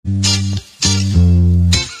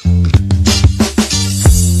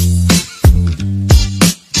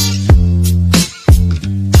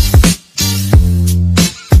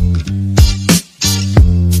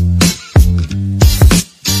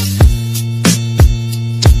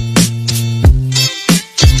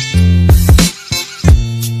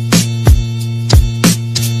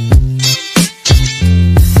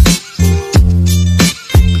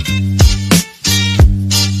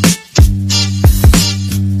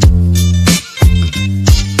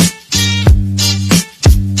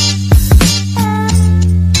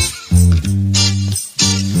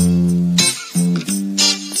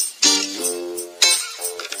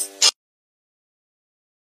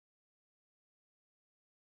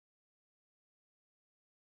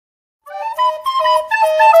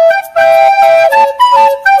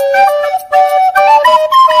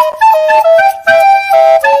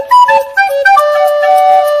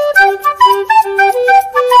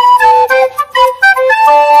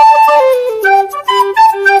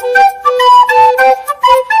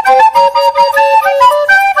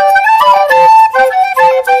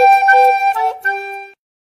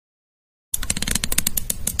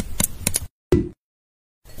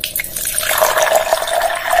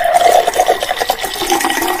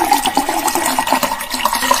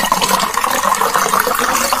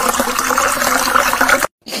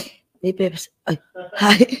Hindi, Peps. Ay,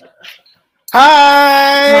 hi.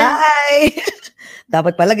 Hi! Hi!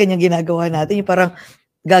 Dapat pala ganyan ginagawa natin. Yung parang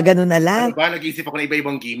gagano na lang. Ano ba? Nag-isip ako ng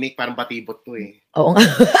iba-ibang gimmick. Parang batibot to eh. Oo nga.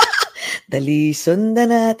 Dali,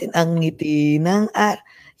 sundan natin ang ngiti ng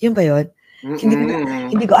Yun ba yun?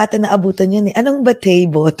 Hindi ko ata naabutan yun eh. Anong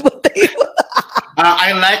batibot? Batibot.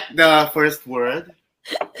 I like the first word.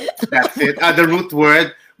 That's it. The root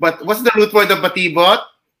word. But what's the root word of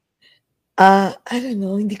batibot? I don't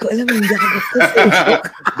know. Hindi ko alam. Hindi ako gusto.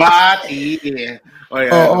 Bati.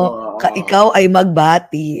 Ikaw ay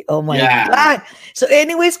magbati. Oh my God. So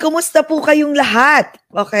anyways, kumusta po kayong lahat?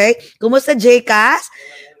 Okay? Kumusta, Jcas?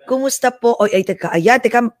 Kumusta po? Teka,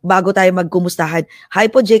 bago tayo magkumustahan. Hi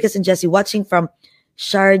po, Jcas and Jessie, watching from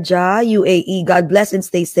Sharjah, UAE. God bless and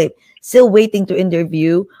stay safe. Still waiting to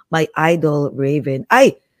interview my idol, Raven.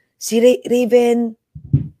 Ay, si Raven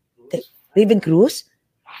Cruz?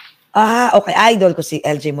 Okay. Idol ko si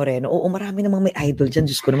LJ Moreno. Oo, marami namang may idol dyan.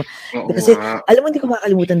 Diyos ko naman. Kasi, alam mo, hindi ko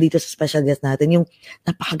makakalimutan dito sa special guest natin, yung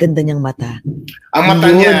napakaganda niyang mata. Ang mata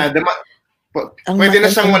niya, pwede na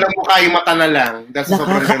siyang walang mukha, yung mata na lang.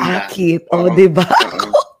 Nakakaakit. Diba?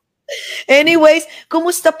 Anyways,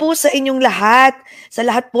 kumusta po sa inyong lahat? Sa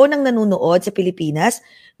lahat po ng nanonood sa Pilipinas,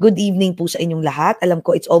 good evening po sa inyong lahat. Alam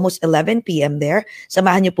ko, it's almost 11 p.m. there.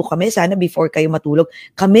 Samahan niyo po kami. Sana before kayo matulog,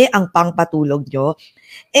 kami ang pangpatulog nyo.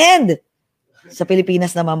 And sa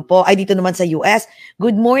Pilipinas naman po, dito naman sa US,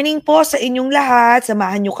 good morning po sa inyong lahat.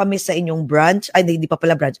 Samahan nyo kami sa inyong brunch. Hindi pa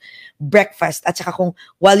pala brunch. Breakfast. At saka kung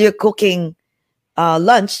while you're cooking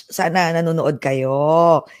lunch, sana nanonood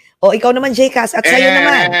kayo. Ikaw naman, Jcas, at sa'yo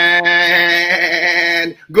naman.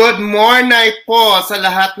 Good morning po sa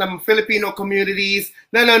lahat ng Filipino communities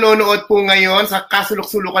na nanonood po ngayon sa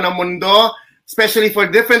kasulok-sulukan ng mundo, especially for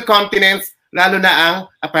different continents, lalo na ang,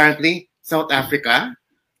 apparently, South Africa.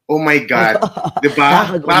 Oh my God.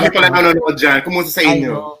 Diba? Marami pala nanonood dyan. Kumusta sa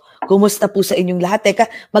inyo? Kumusta po sa inyong lahat? Teka,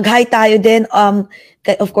 mag-hi tayo din.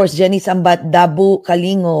 Of course, Jenny Sambat, Dabu,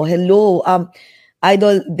 Kalingo, hello.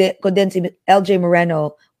 Idol ko din si LJ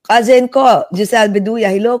Moreno. Cousin ko, Giselle Beduya.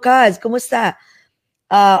 Hello, Kaz. Kumusta?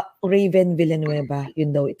 Raven Villanueva. Yun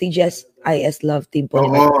daw. TGS Love Team po.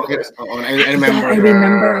 I remember I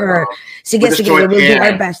remember her. Sige. We will do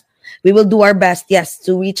our best. We will do our best, yes,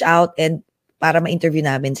 to reach out and para ma-interview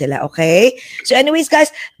namin sila, okay? So anyways, guys,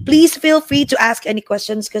 please feel free to ask any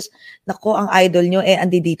questions because, nako, ang idol nyo,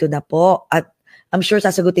 andito na po. At I'm sure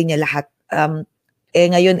sasagutin niya lahat.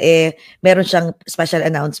 Ngayon, meron siyang special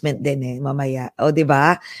announcement din, mamaya. Di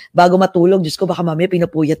ba? Bago matulog, Diyos ko, baka mamaya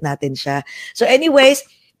pinupuyat natin siya. So anyways,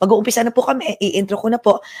 pag-uumpisa na po kami, i-intro ko na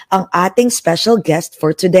po ang ating special guest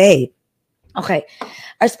for today. Okay.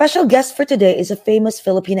 Our special guest for today is a famous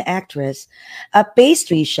Filipina actress, a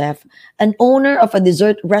pastry chef, an owner of a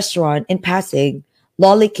dessert restaurant in Pasig,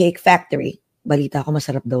 Lolly Cake Factory. Balita ko,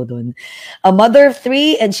 masarap daw doon. A mother of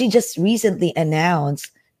 3, and she just recently announced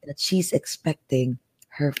that she's expecting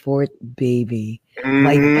her 4th baby.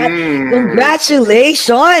 My God.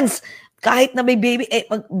 Congratulations! Kahit na may baby,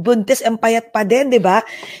 buntis ang payat pa din, di ba?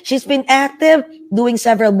 She's been active doing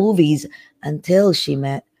several movies until she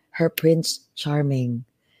met her Prince Charming.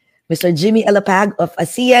 Mr. Jimmy Alapag of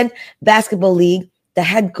ASEAN Basketball League, the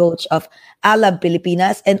head coach of Alab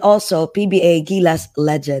Pilipinas, and also PBA Gilas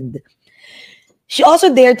legend. She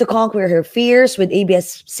also dared to conquer her fears with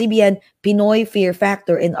ABS-CBN Pinoy Fear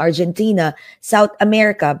Factor in Argentina, South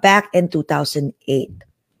America, back in 2008.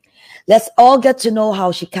 Let's all get to know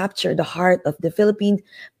how she captured the heart of the Philippine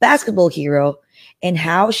basketball hero and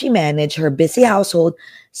how she managed her busy household,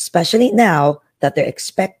 especially now that they're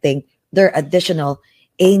expecting their additional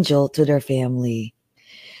angel to their family.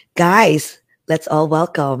 Guys, let's all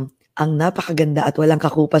welcome ang napakaganda at walang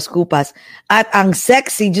kakupas-kupas at ang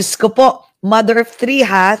sexy, Diyos ko po, mother of 3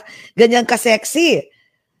 ha, ganyan ka-sexy.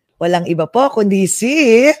 Walang iba po kundi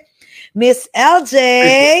si Miss LJ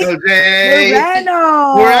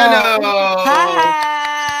Moreno.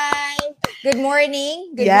 Hi! Good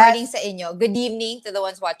morning. Good morning sa inyo. Good evening to the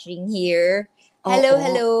ones watching here.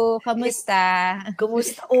 Hello. Kamusta?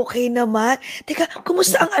 Kumusta? Okay naman. Teka,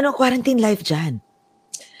 kumusta ang quarantine life dyan?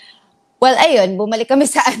 Well, ayun, bumalik kami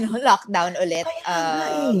sa lockdown ulit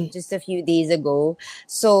just a few days ago.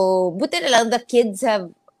 So, buti na lang the kids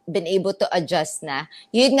have been able to adjust na.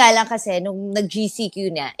 Yun nga lang kasi nung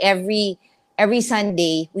nag-GCQ na, every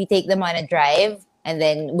Sunday we take them on a drive and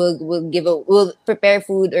then we'll prepare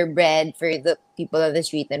food or bread for the people on the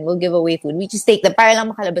street and we'll give away food. We just take them para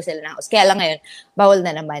lang makalabas sila ng house. Kaya lang ngayon, bawal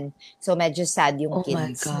na naman. So, medyo sad yung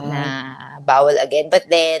kids na bawal again. But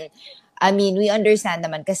then, I mean, we understand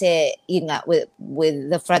naman kasi yun nga with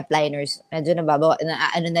the frontliners, medyo nababawa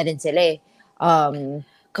na rin sila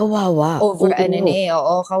Kawawa. over Oo.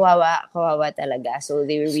 oo, kawawa talaga. So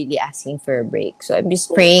they were really asking for a break. So I'm just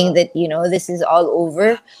praying that, this is all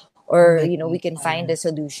over, Oh or, my we can find God. a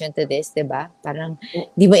solution to this, 'di ba? Parang O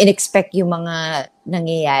di mo in-expect yung mga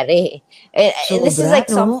nangyayari. This is sobra like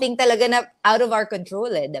 'no? something talaga na out of our control,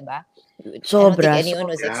 'di ba? I don't think Sobra, anyone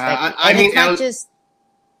was Yeah, expecting. I And mean, it's not just,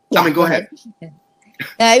 I yeah, mean, go go ahead. ahead.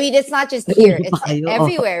 I mean, it's not just here. nauubo pa It's kayo, oo.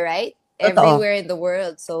 everywhere, right? Totoo. Everywhere in the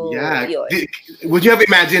world. So, Yeah. yun. Would you have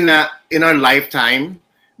imagined na in our lifetime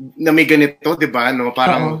na may ganito, di ba? No?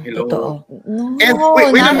 Parang, Oo, hello. totoo. And No,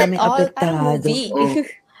 wait a not minute. at Daming all. Parang apektado. movie. Oh.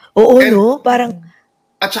 Oo And 'no, parang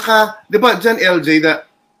at saka, di ba, John LJ,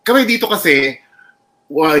 kami dito kasi,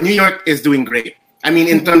 New York is doing great. I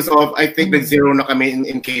mean, in terms of, I think zero na kami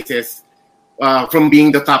in cases from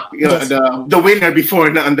being the top, Yes. the winner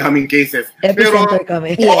before na ang daming cases. epicenter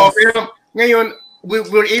kami. Oo, Yes. pero ngayon,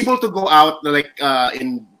 we're able to go out like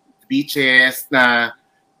in beaches na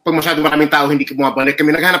pag masyado maraming tao, hindi bumabalik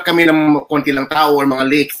kami. Naghanap kami ng konti lang tao or mga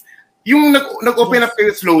lakes. Yung nag-open up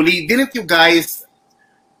kayo slowly, didn't you guys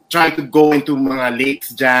try to go into mga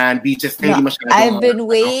lakes dyan, beaches na hindi masyado? I've been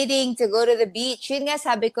waiting to go to the beach. Yun nga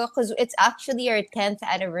sabi ko, because it's actually our 10th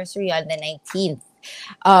anniversary on the 19th.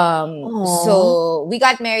 So we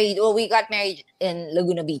got married. Well, we got married in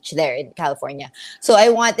Laguna Beach there in California. So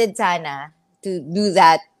I wanted sana to do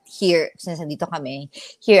that here, since nandito kami.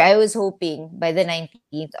 Here, I was hoping by the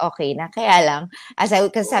 19th, okay na. Kaya lang,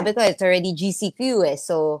 kasi sabi ko, it's already GCQ eh.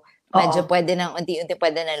 So, medyo pwede nang unti-unti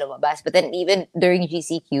pwede na lumabas. But then even during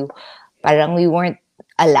GCQ, parang we weren't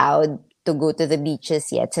allowed to go to the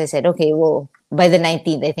beaches yet. So I said, okay, well, by the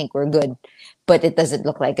 19th, I think we're good. But it doesn't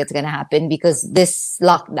look like it's gonna happen because this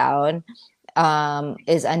lockdown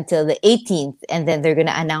is until the 18th, and then they're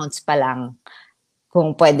gonna announce pa lang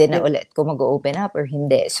kung pwede na ulit, kung mag-open up or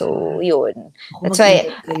hindi. So, yun. That's why,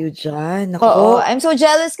 kayo dyan. oo, I'm so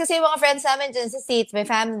jealous kasi yung mga friends namin dyan sa States, my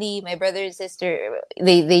family, my brother and sister,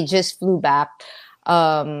 they just flew back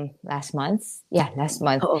last month. Yeah, last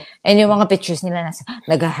month. Oo. And yung mga pictures nila nasa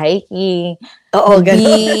nag-hiking, Oo, ganun.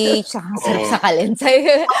 beach, saka sarap sa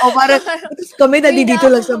Kalensay. Oo, parang kami nandito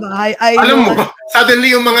lang sa bahay. Alam mo,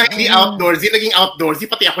 suddenly yung mga hindi outdoorsy, naging outdoorsy,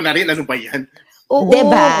 pati ako na rin, ano ba yan? Oo.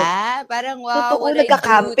 Diba? Parang wow. Totoo,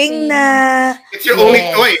 nagka-camping na. It's your only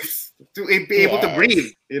choice to be able to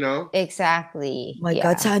breathe, you know? Exactly. Oh my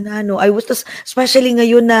God, sana no. I was especially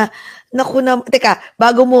ngayon na, naku na, teka,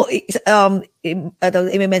 bago mo,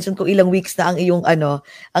 i-mention ko ilang weeks na ang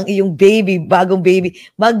iyong baby, bagong baby,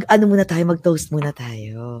 muna tayo, mag-toast muna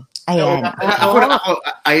tayo. Ayan. Ako,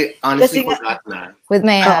 I honestly forgot na. With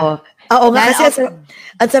my, Oo nga, kasi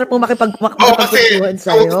ang sarap mo makipagkwentuhan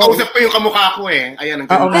sa'yo. Kausap ko yung kamukha ko eh. Ayan,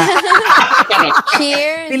 ang Oo nga.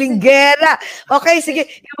 cheers! Pilinggera. Okay, sige.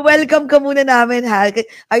 Welcome ka muna namin, ha?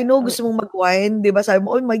 I know gusto mong mag-wine, di ba? Sabi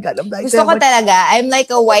mo, oh my God, I'm like, Gusto ko talaga. I'm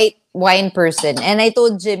like a white wine person. And I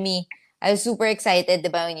told Jimmy, I was super excited, di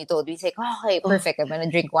ba, when you told me. He's like, okay, perfect. I'm gonna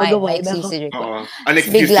drink wine. My excuse to drink wine. An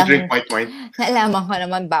excuse to drink white wine. Nalaman ko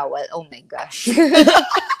naman bawal. Oh my gosh.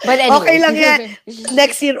 But anyway. Okay lang yan.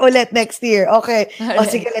 Next year. Okay. O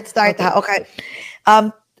sige, let's start ha. Okay.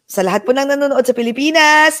 Sa lahat po ng nanonood sa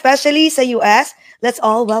Pilipinas, especially sa US, let's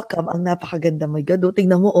all welcome ang napakaganda. My God,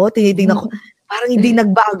 tingnan mo, tinitingnan ko. Parang hindi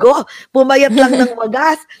nagbago. Pumayat lang ng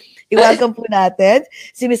wagas. I-welcome po natin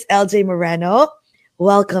si Miss LJ Moreno.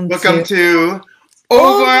 Welcome to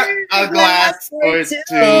Over a Glass or Two.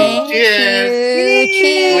 Cheers!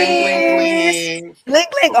 Cheers!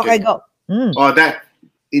 Clink. Okay, go. Oh,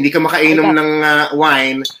 hindi ka makainom ng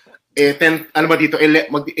wine. 10, ano ba dito, 11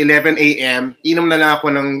 a.m., inom na lang ako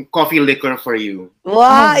ng coffee liquor for you.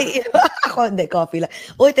 Wow! Ako, hindi, coffee lang.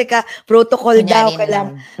 Uy, teka, protocol daw ka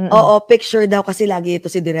lang. Oo, picture daw kasi lagi ito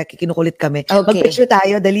si Direk, kinukulit kami. Okay. Mag-picture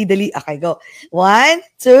tayo, dali. Okay, go. 1,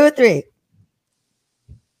 2, 3.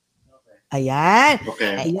 Ayan.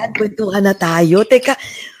 Okay. Ayan, kwentuhan na tayo. Teka,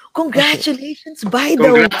 congratulations, by the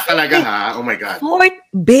way. Congrats talaga ha. Oh my God. 4th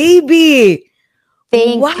baby.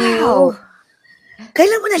 Thank wow. you.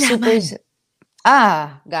 Kailan mo nalaman?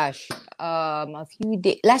 Gosh. A few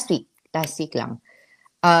days, last week lang.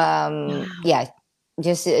 Yeah,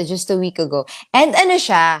 just a week ago. And ano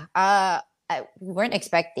siya, we weren't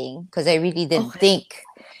expecting because I really didn't think.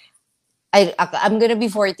 I'm gonna be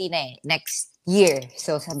 40 na next year.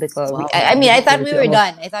 So sabi ko, wow. I thought we were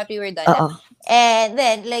done. And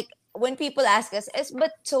then like when people ask us,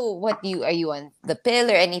 but so what are you on the pill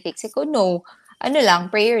or anything? Say ko, no. Ano lang,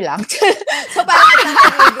 prayer lang. So parang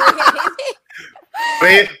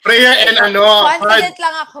prayer and confident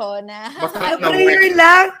lang ako na. Prayer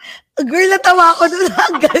lang. Girl, natawa ko doon.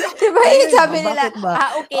 Diba yung sabi nila, Bakit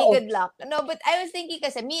ba? okay, Oo. good luck. No, but I was thinking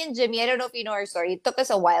kasi me and Jimmy, I don't know if you know our story, it took us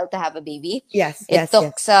a while to have a baby. Yes, It yes,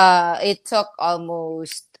 took yes. it took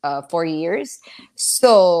almost 4 years.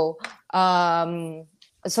 So,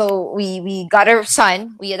 we got our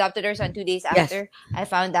son. We adopted our son 2 days Yes. after I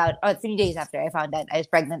found out, 3 days after I found out I was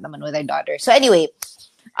pregnant naman with our daughter. So anyway,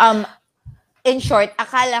 in short,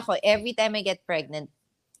 akala ko every time I get pregnant,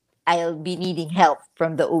 I'll be needing help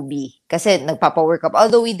from the OB. Kasi nagpapa-work up.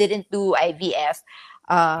 Although we didn't do IVF,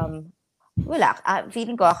 wala.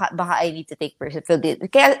 Feeling ko, baka I need to take birth control.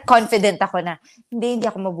 Kaya confident ako na, hindi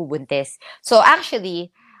ako mabubuntis. So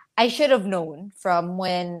actually, I should have known from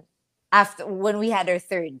when we had our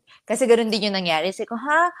third. Kasi ganoon din yung nangyari. Sabi ko,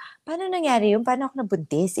 paano nangyari yun? Paano ako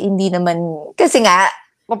nabuntis? Hindi naman, kasi nga,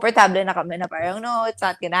 komportable na kami na parang, no, it's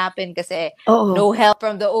not gonna happen kasi no help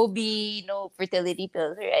from the OB, no fertility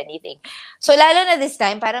pills or anything. So, lalo na this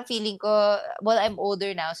time, parang feeling ko, well, I'm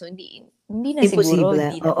older now, so hindi na siguro.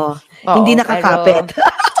 Hindi nakakapit.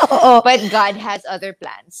 But God has other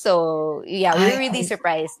plans. So, yeah, we were really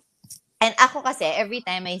surprised. And ako kasi, every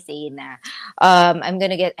time I say na, I'm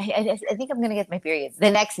gonna get, I think I'm gonna get my period.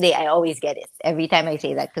 The next day, I always get it. Every time I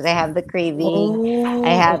say that. Because I have the craving.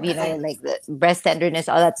 I have, like the breast tenderness,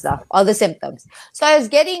 all that stuff. All the symptoms. So I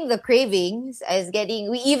was getting the cravings.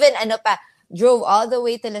 We even, drove all the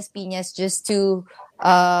way to Las Piñas just to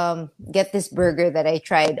get this burger that I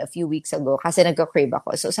tried a few weeks ago. Kasi nagka-crave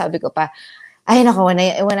ako. So sabi ko pa, ay nako,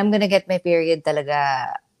 when I'm gonna get my period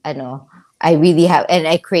talaga, I really have, and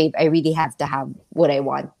I really have to have what I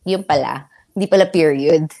want. Yung pala. Hindi pala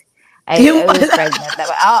period. I was pregnant.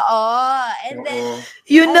 And then,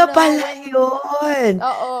 yun na pala yun.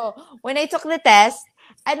 When I took the test,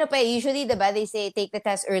 usually, diba, they say, take the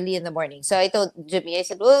test early in the morning. So I told Jimmy, I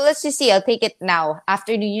said, well, let's just see. I'll take it now.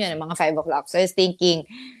 Afternoon yun, mga 5 o'clock. So I was thinking,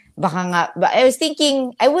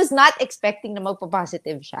 I was not expecting na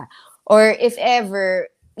magpa-positive siya. Or if ever,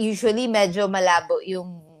 usually medyo malabo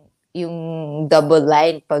yung double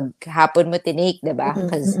line pag hapon mo tinake, diba?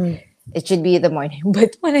 Because it should be in the morning.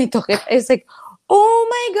 But when I took it, I was like, oh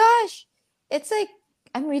my gosh! It's like,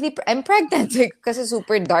 I'm pregnant. Kasi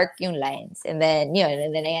super dark yung lines. And then,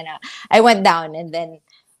 I went down and then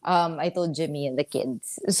I told Jimmy and the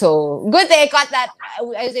kids. So, good thing I caught that.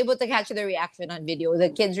 I was able to catch the reaction on video. The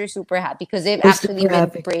kids were super happy because they've actually been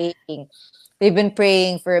praying. They've been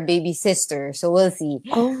praying for a baby sister. So, we'll see.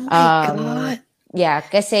 Oh my God. Yeah,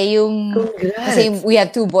 kasi we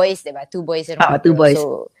have 2 boys, diba? 2 boys and 1 girl. 2 boys.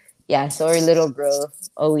 So, yeah, so our little girl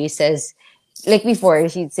always says, like before,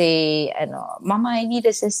 she'd say, Mama, I need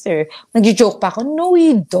a sister. Nag-joke pa ako, no,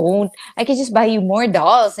 you don't. I can just buy you more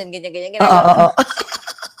dolls and ganyan.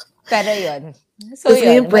 Pero yun. So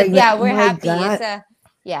yun. But yeah, we're happy.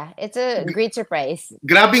 It's a great surprise.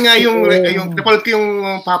 Grabe nga yung napanood ko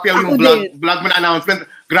yung Papi, yung vlog mo na announcement.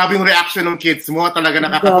 Grabe yung reaction ng kids mo. Talaga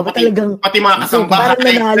nakakatawa. Pati mga kasambahay.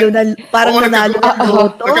 Parang nanalo na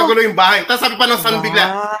loto. Nagkagulo yung bahay. Tapos sabi pa ng son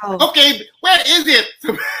bigla, okay, where is it?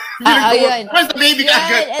 Where's the baby?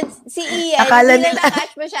 And si Ian, hindi lang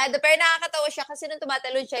na-catch masyado. Pero nakakatawa siya kasi nung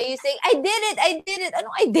tumatalon siya, you saying, I did it.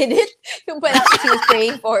 Anong I did it? Yung pala kasi he was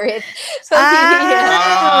praying for it. So,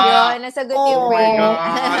 yun, nasagot yung prayer.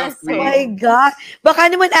 Oh my God. Baka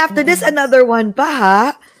naman after this, another one pa,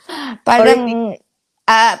 ha? Parang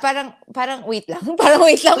wait lang. Mga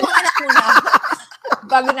anak muna.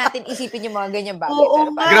 Bago natin isipin yung mga ganyang bagay.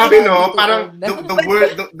 Grabe, no? Parang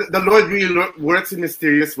the Lord really works in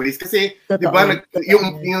mysterious ways. Kasi, di ba,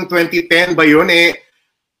 yung 2010 ba yun,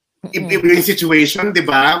 yung situation, di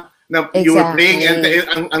ba? Na you were praying and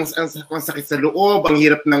ang sakit sa loob, ang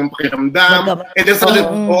hirap ng pakiramdam. And then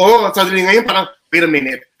suddenly ngayon parang, wait a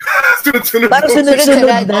minute. Sunod-sunod. Parang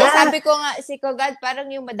sunod-sunod na. Sabi ko nga, God, parang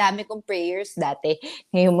yung madami kong prayers dati,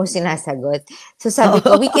 ngayon mo sinasagot. So sabi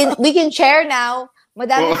ko, we can share now.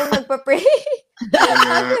 Madami kong nagpa-pray.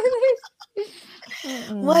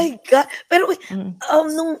 My God. Pero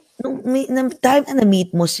nung time na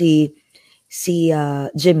na-meet mo si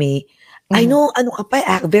Jimmy, I know ka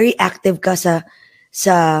pa, very active ka sa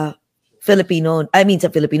Filipino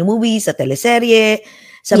movies, sa teleserye,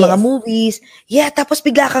 sa mga movies. Yeah, tapos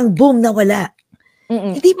bigla kang boom, nawala.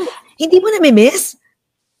 Hindi mo na-miss?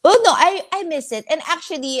 Oh no, I miss it. And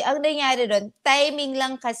actually, ang nangyari doon, timing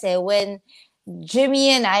lang kasi when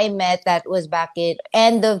Jimmy and I met, that was back in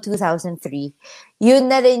end of 2003. Yun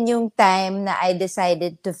na rin yung time na I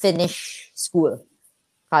decided to finish school.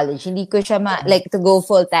 College. Hindi ko siya to go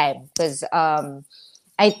full time because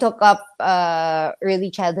I took up early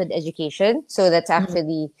childhood education. So that's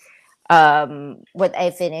actually what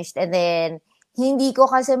I finished. And then hindi ko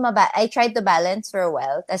kasi I tried to balance for a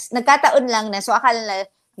while. Tapos nagkataon lang na, so akala na,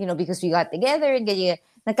 because we got together and ganyan,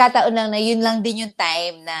 nagkataon lang na yun lang din yung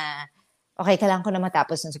time na, okay, kailangan ko na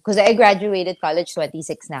matapos. Because I graduated college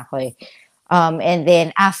 26 na ako eh. And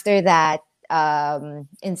then after that,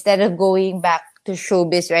 instead of going back to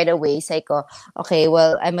showbiz right away, sabi ko, okay,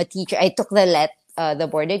 well, I'm a teacher. I took the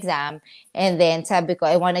board exam. And then sabi ko,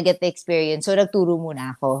 I want to get the experience. So nagturo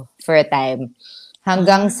muna ako for a time.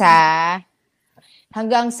 Hanggang sa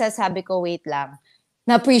sabi ko, wait lang.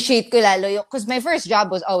 Na-appreciate ko lalo yung, because my first job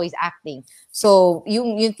was always acting. So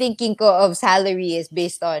yung thinking ko of salary is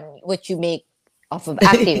based on what you make off of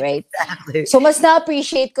acting, right? Exactly. So mas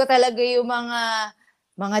na-appreciate ko talaga yung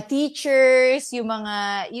mga teachers, yung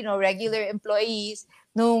mga, regular employees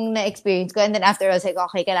nung na-experience ko. And then after, I was like,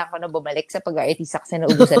 okay, kailangan ko na bumalik sa pag-artista kasi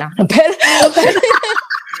naubusan ako ng pera.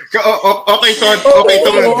 Okay to,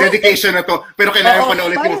 dedication na to. Pero kailangan ko na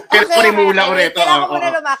ulit yung, kailangan mo ulit. Kailangan ko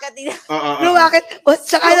na lumakit. Lumakit.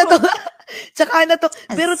 Tsaka na to.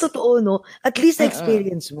 Pero totoo, no? At least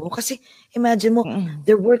na-experience mo. Kasi imagine mo,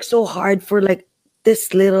 they work so hard for like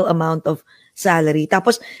this little amount of salary.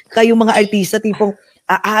 Tapos, kayong mga artista, tipong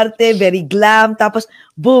arte, very glam. Tapos,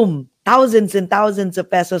 boom! Thousands and thousands of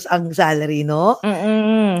pesos ang salary, no?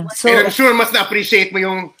 So, and I'm sure mas na-appreciate mo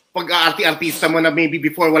yung pag-aarti-artista mo na maybe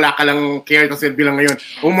before wala ka lang care kasi bilang ngayon.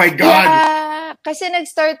 Oh my God! Yeah, kasi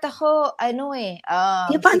nag-start ako, paano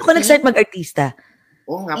ka nag-start mag-artista?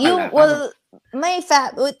 Oo nga pala. Well,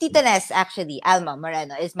 Tita Ness, actually, Alma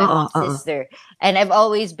Moreno, is my sister. And I've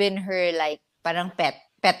always been her, like, parang pet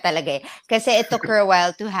talaga eh. Kasi it took her a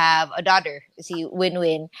while to have a daughter, si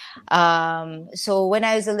Winwin. So when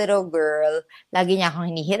I was a little girl, lagi niya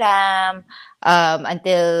akong hinihiram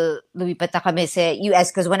until lumipat na kami sa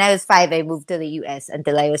US. Because when I was 5, I moved to the US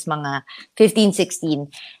until I was mga 15, 16.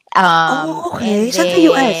 Okay. Saan sa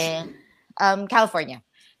US? California.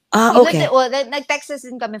 Okay. Nag-Texas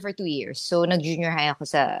din kami for 2 years. So nag-junior high ako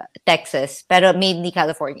sa Texas. Pero mainly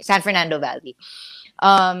California. San Fernando Valley.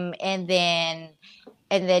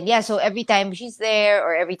 And then, yeah, so every time she's there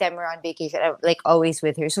or every time we're on vacation, I'm like always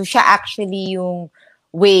with her. So siya actually yung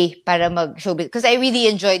way para mag-showbiz. Because I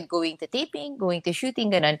really enjoyed going to taping, going to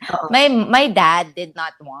shooting, ganun. My dad did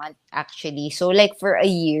not want, actually. So like for a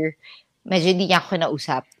year, medyo hindi niya ako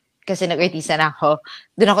nausap. Kasi nag-artista na ako.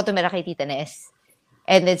 Doon ako tumira kay Tita Ness.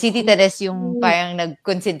 And then si Tita Ness yung parang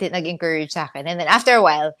nag-encourage sa akin. And then after a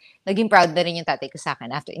while, naging proud na rin yung tatay ko sa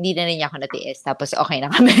akin. After, hindi na rin niya ako natiis. Tapos okay na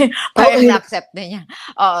kami. Parang na-accept na niya.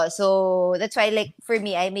 So that's why, like, for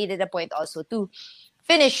me, I made it a point also to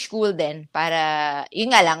finish school din. Para,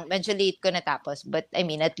 yun nga lang, medyo late ko natapos. But, I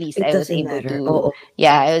mean, at least I was able to,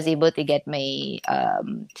 I was able to get my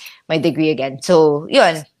degree again. So,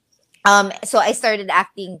 yun. So I started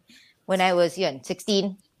acting when I was,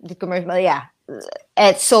 16. The commercial,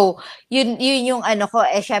 And so, yun yung ko,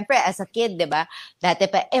 syempre, as a kid, di ba? Dati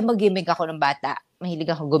pa, mag-gimmick ako ng bata. Mahilig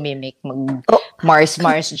ako gumimik, Mars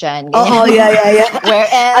dyan. Yeah. Where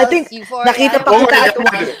else? I think, nakita pa kita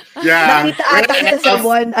kita sa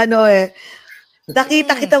one,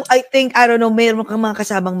 nakita kita, I think, I don't know, mayroon kang mga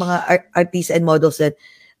kasamang mga artists and models that,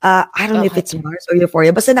 I don't know if it's Mars or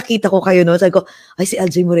Euphoria. Basta nakita ko kayo, no? Sabi ko, ay, si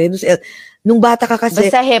LJ Moreno. Nung bata ka kasi.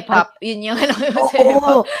 Basta hip-hop. Yun yung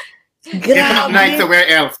hip-hop. Hip-hop night, so where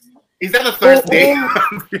else? Is that a Thursday?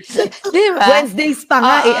 Diba? Wednesdays pa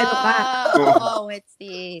nga, ano ka?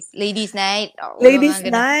 Wednesdays. Ladies night. Ladies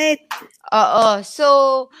night.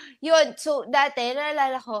 So, yun. So, dati,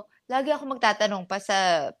 naalala ko, lagi ako magtatanong pa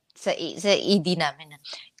sa ED namin na,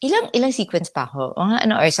 ilang sequence pa ako?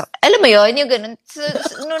 Alam mo yun, yung ganun. So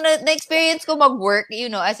nung na-experience ko mag-work,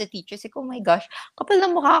 as a teacher, oh my gosh, kapal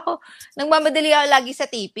ng mukha ko. Nagmamadali ako lagi sa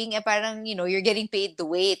taping, parang, you're getting paid to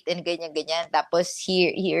wait, and ganyan. Tapos,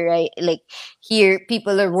 here,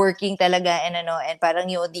 people are working talaga, and parang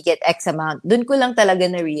you only get X amount. Doon ko lang talaga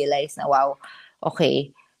na-realize na, wow,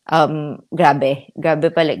 okay, grabe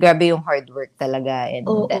pala, grabe yung hard work talaga, and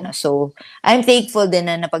so I'm thankful din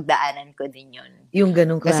na napagdaanan ko din yun. Yung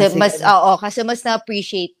ganung classic. Kasi mas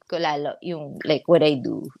na-appreciate ko lalo yung like what I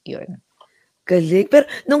do, yun. Galing. Pero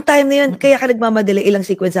nung time na yun, kaya ka nagmamadali, ilang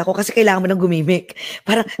sequence ako kasi kailangan mo nang gumimik.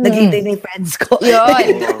 Parang naghihintay na yung friends ko.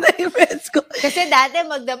 Yun. Kasi dati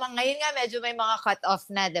magdamang, ngayon nga medyo may mga cut-off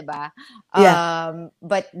na, diba?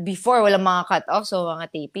 But before, walang mga cut-off. So,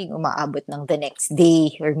 mga taping, umaabot ng the next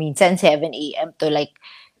day. Or minsan, 7 a.m. to like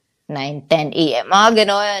 9, 10 a.m. Mga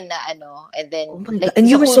gano'n na And then, and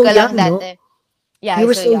you were so young, no? Yeah, you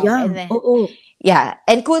were so young. And then, yeah.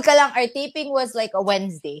 And cool ka lang, our taping was like a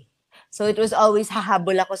Wednesday. So it was always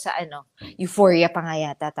hahabol ako sa Euphoria pa nga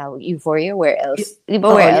yata tawag. Euphoria? Where else? Di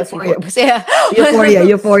ba where else? Euphoria.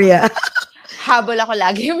 habol ako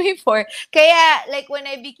lagi before. Kaya, like, when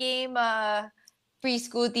I became a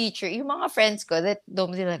preschool teacher, yung mga friends ko that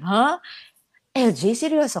don't be like, huh? LJ,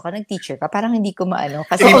 seryoso ka? Nag-teacher ka? Parang hindi ko maano.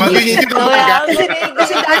 Kasi kasi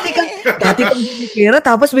dati kang gimikera,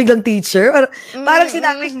 tapos biglang teacher. Parang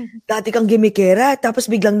sinabi, dati kang gimikera, tapos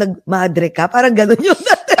biglang nag-madre ka. Parang gano'n yun.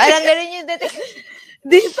 Parang gano'n yun dati.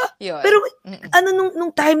 Di ba? Pero,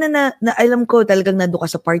 nung time na alam ko talagang nandun ka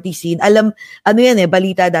sa party scene, alam, yan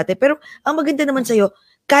balita dati. Pero, ang maganda naman sa'yo,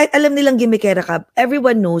 kahit alam nilang gimikera ka,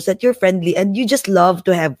 everyone knows that you're friendly and you just love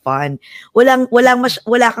to have fun. Wala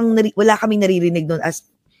kaming naririnig noon as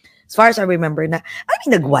far as I remember na,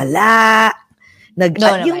 nagwala.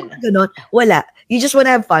 Yung gano'n, wala. You just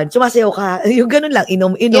wanna have fun. Sumasayaw ka. Yung gano'n lang,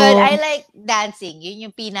 inom. Yun, I like dancing. Yun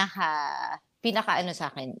yung pinaka ano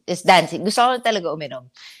sa akin is dancing. Gusto ko talaga uminom.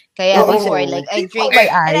 Kaya before, like, I drink.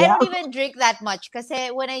 And I don't even drink that much kasi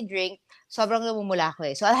when I drink, sobrang namumula ko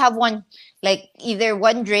eh. So, I'll have either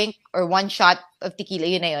one drink or one shot of tequila.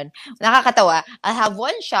 Yun na yun. Nakakatawa. I'll have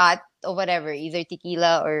one shot of whatever, either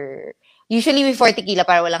tequila or usually before tequila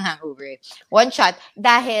para walang hangover. One shot.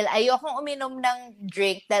 Dahil ayokong uminom ng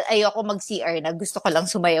drink dahil ayoko mag-CR na gusto ko lang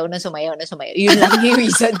sumayaw. Yun lang yung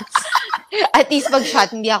reason. At least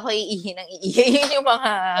pag-shot, hindi ako iihi ng iihi. Yun yung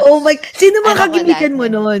mga... Oh my... Sino mga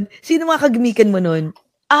kagimikan mo nun?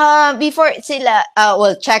 Before sila,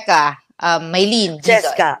 Cheka, Maylene.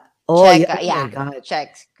 Jessica. Cheka, yeah.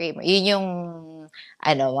 Chex, Kramer. Yun yung,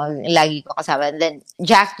 lagi ko kasama. And then,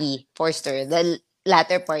 Jackie Forster, the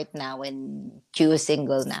latter part na when she was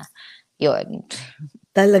single na. Yun.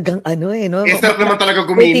 Talagang no? Sarap naman talaga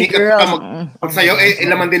gumimik at magsayo.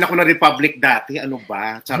 Laman din ako ng Republic dati. Ano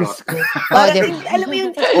ba? Charot. Alam mo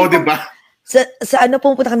yun. Diba? Sa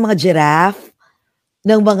pupunta ka ng mga giraffe?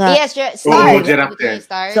 Ng mga... Yes, Stars.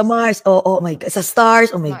 Stars. Sa Mars. Oh my God. Sa Stars.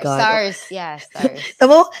 Oh my God. Stars. Yeah, Stars.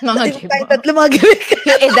 Tamo? Tayo tatlo mga gimmick.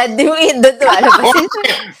 Yung edad mo.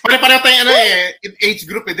 Pare-pare tayo age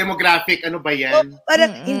group, demographic. Ano ba yan?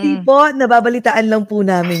 Parang hindi po. Nababalitaan lang po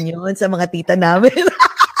namin yun sa mga tita namin.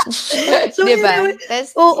 So, diba?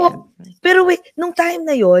 Pero wait, nung time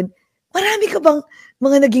na yun, marami ka bang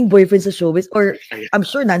mga naging boyfriend sa showbiz? Or I'm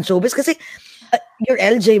sure non-showbiz. Kasi you're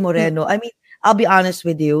LJ Moreno. I mean, I'll be honest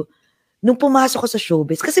with you, nung pumasok ko sa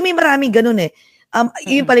showbiz, kasi may maraming ganun eh.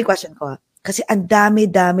 Yun pala yung question ko. Kasi ang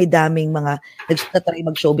daming mga nagtatry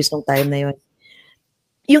mag-showbiz nung time na yun.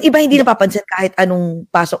 Yung iba hindi napapansin kahit anong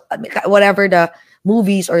pasok, whatever the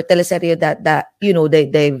movies or teleserye that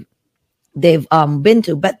they've been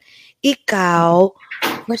to. But ikaw,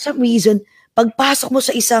 for some reason, pagpasok mo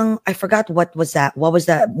sa isang, I forgot what was that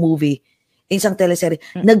movie, isang teleserye,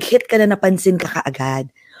 nag-hit ka na, napansin ka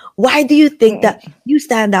kaagad. Why do you think that you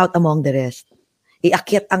stand out among the rest?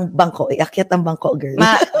 Iakyat ang bangko, girl.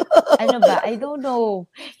 Ano ba? I don't know.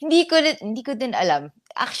 Hindi ko din alam.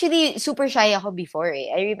 Actually, super shy ako before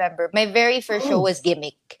eh. I remember, my very first show was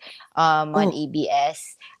Gimmick on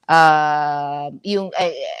ABS. I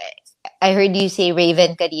heard you say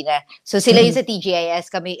Raven kanina. So, sila yung sa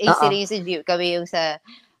TGIS, sila yung sa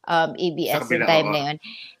ABS yung time na yun.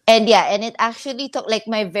 And it actually took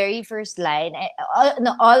like my very first line.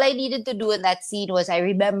 All I needed to do in that scene was, I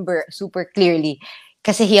remember super clearly,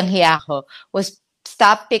 kasi hiyang-hiya ako, was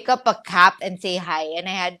stop, pick up a cap, and say hi. And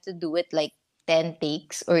I had to do it like 10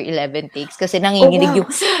 takes or 11 takes kasi nanginginig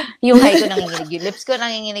yung high ko nanginginig, yung lips ko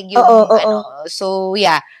nanginginig yung So,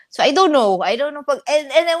 yeah. So, I don't know. And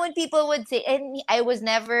then when people would say, and I was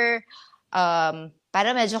never,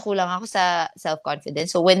 para medyo kulang ako sa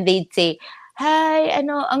self-confidence. So, when they'd say, hi,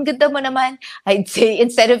 ang ganda mo naman. I'd say,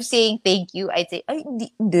 instead of saying thank you, I'd say, ay,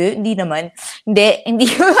 hindi naman. Hindi,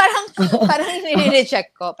 parang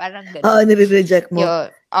nire-reject ko. Parang gano'n. Nire-reject mo.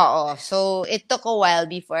 So, it took a while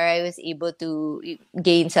before I was able to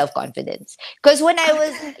gain self-confidence. Because when I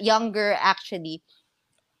was younger, actually,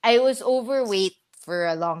 I was overweight for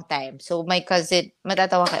a long time. So, my cousins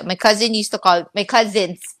used to call, my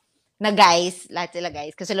cousins na guys, lahat sila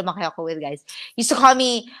guys, kasi lumaki ako with guys, used to call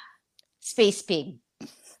me Space Pig.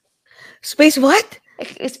 Space what?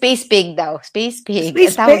 Space Pig daw. Space Pig.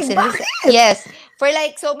 Space Pig? Yes. For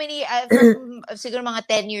like so many, siguro mga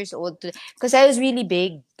 10 years old. Because I was really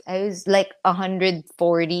big. I was like 140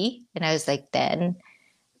 and I was like 10.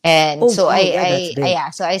 And so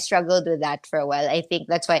I struggled with that for a while. I think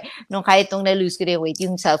that's why nung kahit nung na-lose ko yung weight,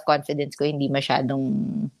 yung self-confidence ko hindi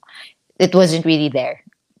masyadong, it wasn't really there.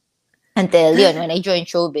 Until yun, when I joined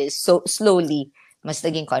showbiz, so slowly, mas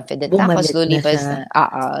naging confident ako. Slowly,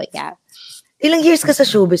 yeah. Ilang years ka sa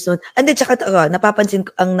showbiz nun? Andi, tsaka napapansin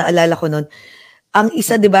ko, ang naalala ko nun, ang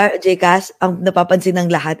isa, di ba, J-Cass, ang napapansin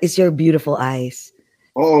ng lahat is your beautiful eyes.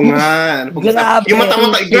 Oo nga. Grabe. Yung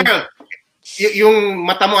mata-mata, girl. yung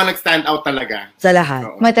mata mo ang nag-stand out talaga. Sa lahat.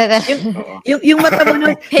 Oo. Yung mata mo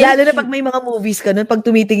nun, lalo na pag may mga movies ka nun, pag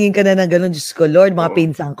tumitingin ka na ng gano'n, Diyos ko, Lord, mga Oo.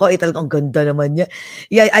 pinsan ko, talagang ang ganda naman niya.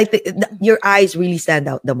 Yeah, I think your eyes really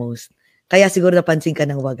stand out the most. Kaya siguro napansin ka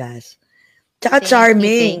ng wagas. Tsaka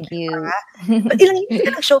charming. Thank you. Ilang years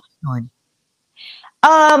ka ng show nun?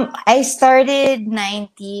 I started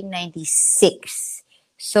 1996.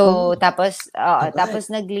 So, tapos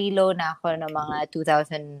naglilo na ako ng mga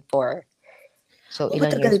 2004. So,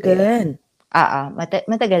 ilang Matagal years ba yun? din.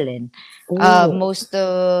 Matagal din. Oh. Most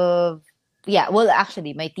of,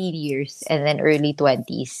 actually, my teen years and then early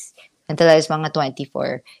 20s until I was mga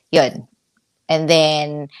 24. Yun. And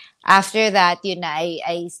then, after that, yun na,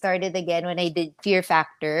 I started again when I did Fear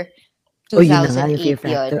Factor. Yun na nga, yung 2008 Fear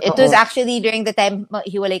Factor. yun. It was actually during the time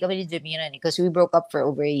hiwalay kami ni Jimmy yun because we broke up for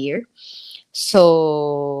over a year.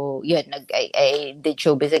 So, yun, I did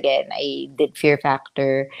showbiz again. I did Fear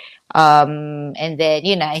Factor. And then,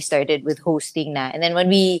 yun na, I started with hosting na. And then when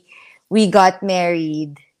we got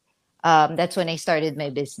married, that's when I started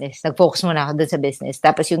my business. Nag-focus muna ako dun sa business.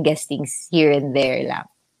 Tapos yung guestings here and there lang.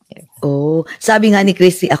 Oh, sabi nga ni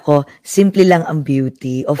Christy ako, simple lang ang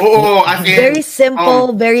beauty of Oo, as in, very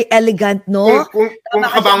simple, very elegant, no? Kung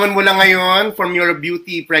makabangon mo lang ngayon from your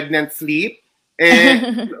beauty pregnant sleep,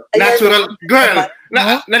 natural, girl,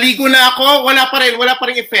 naligo na ako, wala pa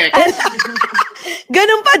rin effect.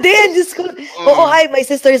 Ganun pa din, Diyos ko. Oo, hi, my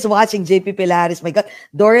sister is watching, JP Pilares, my God,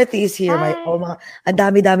 Dorothy is here, ang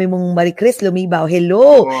dami-dami mong Marie Chris Lumibaw,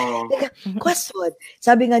 hello. Teka, question,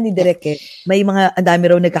 sabi nga ni Direk, may mga, ang dami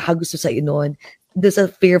raw nagkakagusto sa iyo noon, doon sa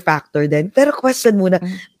Fear Factor din. Pero question muna,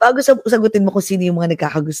 bago sagutin mo kung sino yung mga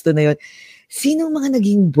nagkakagusto na yun, sino mga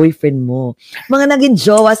naging boyfriend mo? Mga naging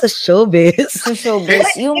jowa sa showbiz? Sa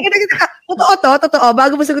showbiz. Totoo.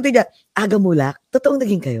 Bago mo sagutin niya, Aga Mulak, totoong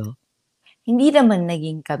naging kayo? Hindi naman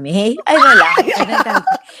naging kami.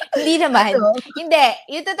 Hindi naman. Hindi.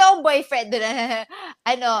 Yung totoong boyfriend doon,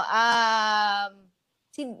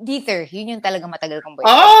 si Dieter, yun yung talagang matagal kong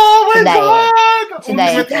boyfriend. Oh my God! Si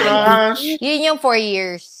Diet. Yun yung 4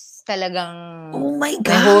 years talagang oh my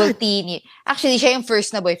God. my whole teen. Actually, siya yung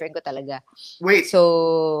first na boyfriend ko talaga. Wait.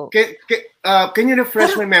 So, can you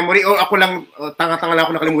refresh my memory? Or ako lang, tanga-tanga lang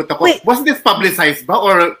ako nakalimutan ko. Wait. Wasn't this publicized ba?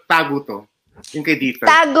 Or tago to? Yung kay Dieter?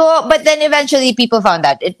 Tago, but then eventually people found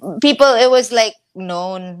out. It was like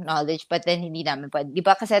known knowledge, but then hindi namin pwede. Di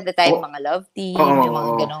ba kasi at the time, mga love team,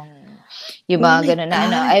 yung mga ganong,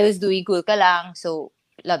 na, I was doing Cool Ka Lang, so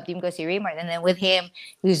love team ko si Raymart. And then with him,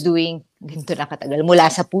 he was doing ganito na katagal.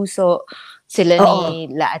 Mula sa Puso, sila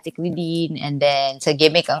ni La Ate Claudine, and then sa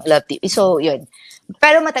Gimmick ang love team. So, yun.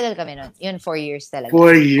 Pero matagal kami nun. Yun, 4 years talaga.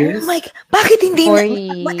 4 years? Oh my God. Bakit hindi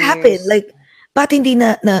what happened? Like, bakit hindi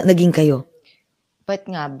na naging kayo? Ba't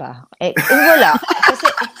nga ba? Wala.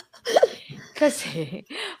 Kasi,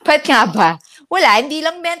 ba't nga ba? Wala, hindi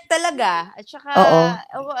lang meant talaga. At saka,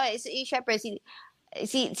 syempre, si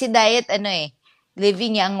Diet,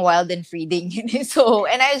 living young, wild, and free din yun. So,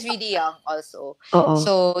 and I was really young also.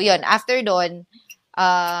 So, yun, after doon,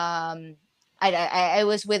 I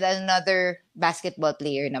was with another basketball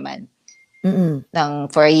player naman.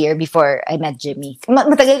 For a year before I met Jimmy.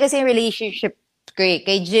 Matagal kasi yung relationship ko eh.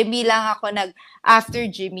 Kay Jimmy lang ako after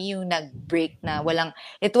Jimmy yung nag-break na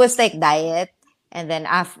it was like Diet. And then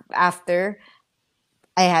after,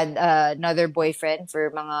 I had another boyfriend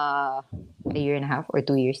for mga a year and a half or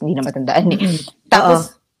 2 years. Hindi na matandaan eh.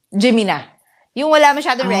 Tapos, Jimmy na. Yung wala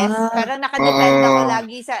masyadong rest. Parang nakadepend ako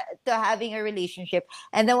lagi to having a relationship.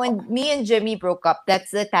 And then when me and Jimmy broke up,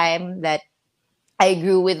 that's the time that I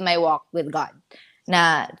grew with my walk with God.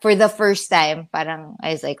 Na for the first time, parang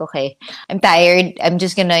I was like, okay, I'm tired. I'm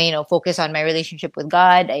just gonna, focus on my relationship with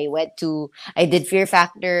God. I did Fear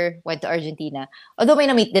Factor, went to Argentina. Although may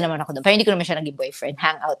na-meet din naman ako doon. Pero hindi ko naman siya naging boyfriend.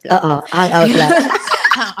 Hangout lang. Hangout lang.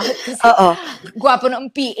 Hangout kasi gwapo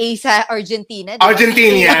ng PA sa Argentina. Diba?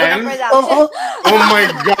 Argentinian? Oh my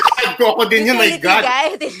God. Ako din yun, my God.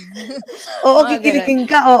 Kikiliking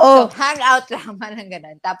ka. So, hangout lang, parang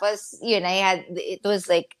ganun. Tapos, yun, it was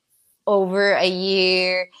like, over a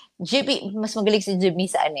year. Jimmy, mas magaling si Jimmy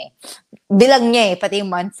sa bilang niya pati yung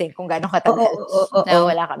months kung gano'ng katagal na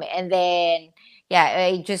wala kami. And then,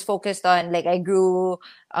 I just focused on, I grew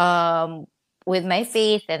with my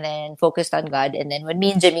faith and then focused on God. And then when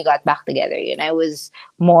me and Jimmy got back together, I was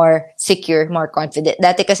more secure, more confident.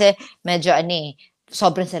 Dati kasi medyo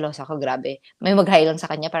sobrang selosa ako, grabe. May mag-hi lang sa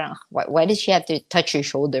kanya, parang, why does she have to touch your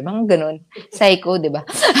shoulder? Mga ganun. Psycho, di ba?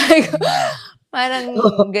 Parang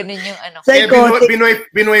ganun yung ano. Psychotic.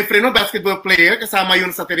 Binoy friend mo, basketball player, kasama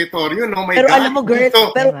yun sa teritoryo, no? My Pero God. alam mo, girl,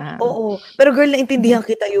 So, pero, Diba? oo. Pero girl, naintindihan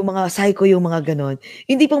kita yung mga psycho, yung mga ganon.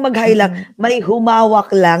 Hindi pang mag-high lang, may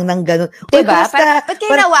humawak lang ng ganon. Uy, Diba? kumusta? Ba't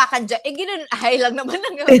kayo nawakan dyan? Ganun, high lang naman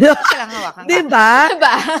ang kailangan hawakan ka. Diba?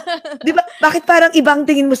 Diba? Diba? Bakit parang ibang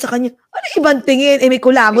tingin mo sa kanya? Ano ibang tingin? May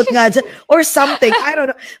kulagot nga dyan. Or something. I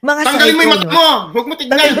don't know. Mga tanggalin mo yung mata no? mo! Huwag mo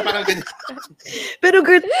tignan! Parang ganyan. Pero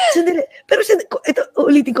girl, sandali. Pero ito,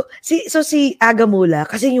 ulitin ko. Si Agamula,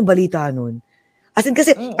 kasi yung balita nun. As in,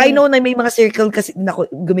 kasi, I know na may mga circle kasi ako,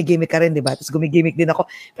 gumigimik ka rin, di ba? Tapos gumigimik din ako.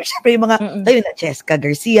 Pero syempre, yung mga, ayun na, Cheska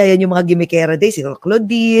Garcia, yan yung mga gimikera day, si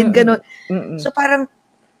Claudine, ganon. So parang,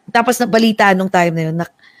 tapos nabalita nung time na yun,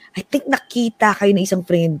 I think nakita kayo na isang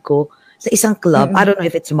friend ko sa isang club. I don't know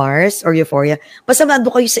if it's Mars or Euphoria. Basta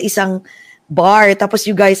nando kayo sa isang bar. Tapos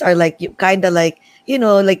you guys are like, kind of like, you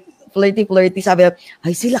know, like, flirty. Sabi,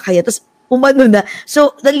 ay, sila kaya. Tapos, umano na.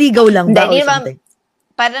 So, naligaw lang ba or something?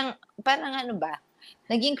 Parang ano ba?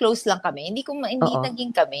 Naging close lang kami. Hindi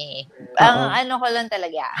naging kami. Ang ano ko lang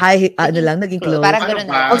talaga. Hi, lang, naging close. Parang Ano gano'n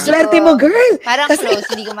ba? na. Ang swerte mo, girl! Parang Kasi- close,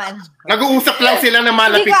 hindi ko man. Nag-uusap lang sila na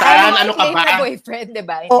Hindi ko malapitan. Ano ka i-claim ba? na boyfriend,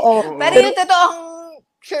 diba? Oo. Pero yung totoong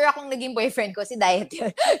sure akong naging boyfriend ko, si Diet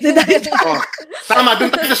yun. Oh. Tama,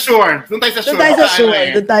 doon tayo sa shore. Doon tayo sa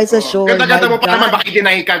shore. Doon tayo sa shore. Ganda-ganda My mo pa God. naman, bakit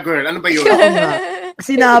deny ka, girl? Ano ba yun? Oo nga.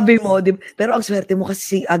 Sinabi mo, di ba? Pero ang swerte mo kasi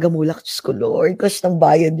si Agamulak, Diyos ko, Lord, crush ng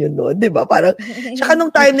bayan yun noon, di ba? Parang, tsaka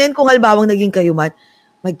nung time na yun, kung halibawang naging kayo man,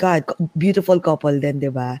 my God, beautiful couple din, di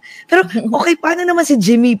ba? Pero, okay, paano naman si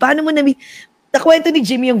Jimmy? Paano mo nakwento ni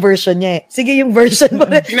Jimmy yung version niya eh. Sige, yung version mo.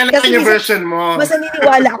 Tingnan natin yung version mo. Mas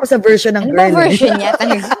naniniwala ako sa version ng Ano girl. ba version niya?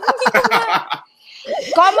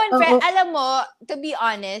 Common Oo. friend, alam mo, to be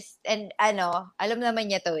honest, and alam naman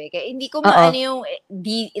niya to eh. Kaya hindi ko Oo. maano yung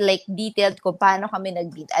detailed ko paano kami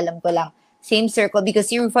nag-meet. Alam ko lang, same circle because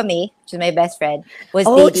si Rufa May, which is my best friend, was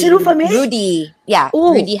Oh, dating si Rufa May? Rudy. Yeah,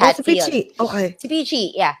 Oh, Rudy si Hatfield. Pichi. Okay. Si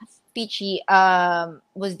Peachy, yeah. Peachy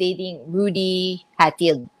was dating Rudy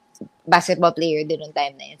Hatfield, basketball player din noong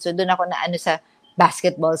time na yun. So, doon ako na sa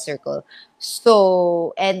basketball circle.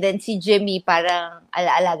 So, and then si Jimmy, parang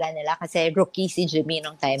alaalaga nila kasi rookie si Jimmy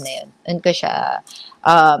nung time na yun. Doon ko siya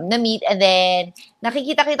na-meet. And then,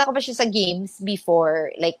 nakikita-kita ko pa siya sa games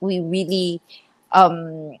before. Like, we really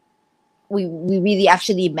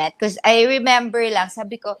actually met. Because I remember lang,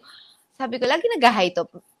 sabi ko, lagi nag-hi to.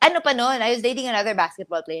 Ano pa noon? I was dating another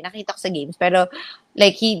basketball player. Nakita ko sa games. Pero,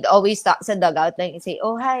 like, he'd always talk sa dugout. Like, say,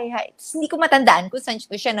 oh, hi. Tapos, hindi ko matandaan kung saan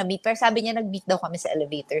ko siya na-meet. Pero sabi niya, nag-meet daw kami sa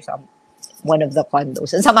elevator sa one of the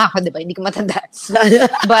condos. Ang sama ko, di ba? Hindi ko matandaan.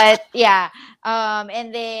 But, yeah. And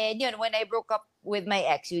then, yun, when I broke up with my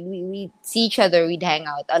ex, we'd see each other. We'd hang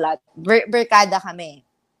out a lot. Barkada kami.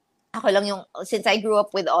 Ako lang yung, since I grew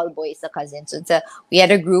up with all boys, the cousins. So we had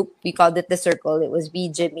a group, we called it The Circle. It was me,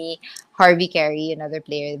 Jimmy, Harvey Carey, another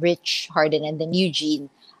player, Rich Harden, and then Eugene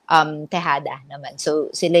Tejada naman. So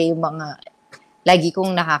sila yung mga lagi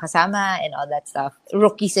kong nakakasama and all that stuff.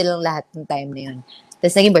 Rookie silang lahat ng time na yun.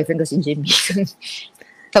 Tapos naging boyfriend ko si Jimmy.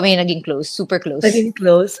 Kami yung naging close, super close. Naging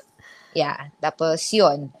close? Yeah. Tapos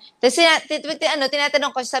yun. Tapos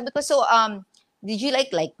tinatanong ko, sabi ko, so, did you like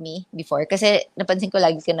me before? Kasi napansin ko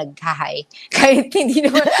lagi ka nag-hi. Kahit hindi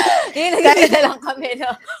naman, yung nagkita lang kami, no?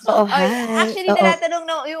 Oo, hi. Actually, tinatanong,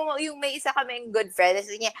 no, yung may isa kaming good friend,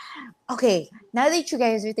 sabi niya, okay, now that you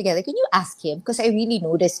guys are together, can you ask him? Because I really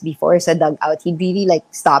noticed before sa dugout, he'd really like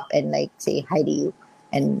stop and like say hi to you.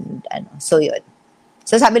 And so yun.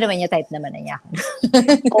 So sabi naman niya, type naman na niya ako.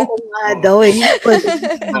 Oo nga daw eh.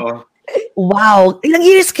 Oo. Wow. Ilang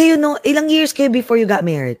years kayo before you got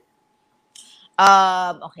married?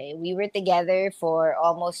 Okay, we were together for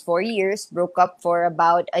almost 4 years, broke up for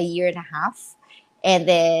about a year and a half, and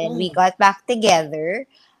then we got back together.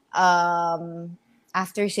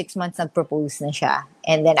 After 6 months, nag-propose na siya.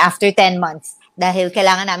 And then after 10 months, dahil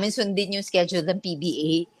kailangan namin sundin yung schedule ng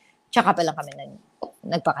PBA, tsaka pa lang kami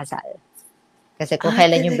nagpakasal. Kasi kung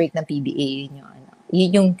kailan yung break ng PBA,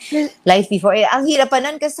 yun yung life before. Ang hirap pa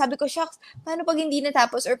nun kasi sabi ko, shucks, paano pag hindi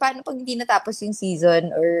natapos? Or paano pag hindi natapos yung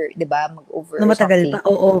season? Or, di ba, mag-over Na matagal pa,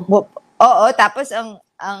 oo. Oo, tapos ang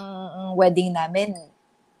wedding namin,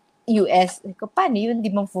 US. Paano yun? Di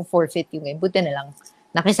mo forfeit yung game. Buti na lang,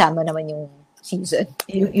 nakisama naman yung season.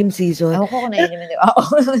 Yung season. Ako ko na yun. Oo.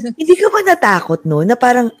 Hindi ka ba natakot no? Na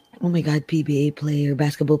parang, oh my God, PBA player,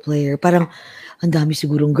 basketball player, parang ang dami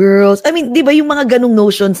sigurong girls. I mean, di ba yung mga ganong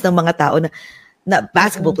notions ng mga tao na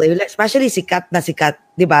basketball player, especially sikat,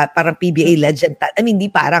 di ba? Parang PBA legend. I mean, di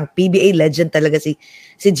parang PBA legend talaga si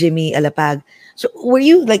Jimmy Alapag. So, were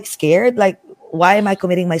you like scared? Like, why am I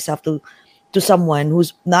committing myself to to someone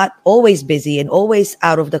who's not always busy and always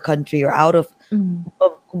out of the country or out of,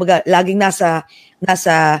 kumbaga, laging nasa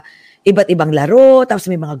iba't ibang laro, tapos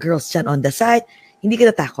may mga girls dyan on the side, hindi ka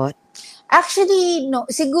natakot? Actually, no.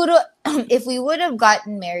 Siguro, if we would have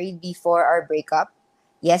gotten married before our breakup,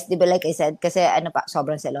 yes, di ba, like I said, kasi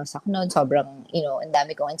sobrang selos ako noon, sobrang, ang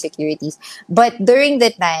dami kong insecurities. But during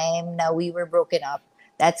the time na we were broken up,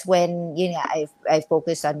 that's when, I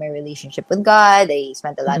focused on my relationship with God. I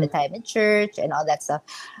spent a lot of time in church and all that stuff.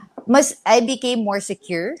 I became more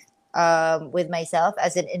secure with myself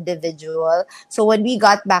as an individual. So when we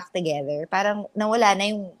got back together, parang nawala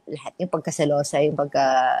na yung lahat, yung pagkaselosa, yung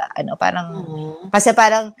kasi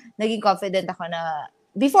parang naging confident ako na,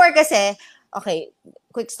 before kasi, okay,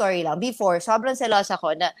 quick story lang. Before, sobrang selosa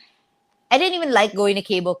ako na I didn't even like going to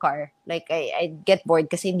cable car. Like, I'd get bored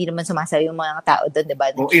kasi hindi naman sumasayo yung mga tao doon, diba?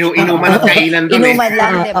 Inuman at kailan doon Inuman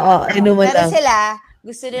lang, diba? Inuman Pero lang. sila,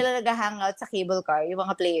 gusto nila nag-hangout sa cable car, yung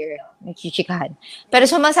mga player, nagchichikahan. Pero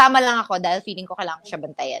sumasama lang ako dahil feeling ko kailangan ko siya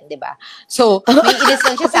bantayan, diba? So, may inis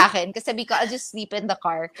lang siya sa akin kasi sabi ko, I'll just sleep in the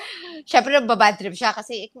car. Siyempre, nababad trip siya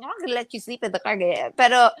kasi, I'm not gonna let you sleep in the car. Gaya.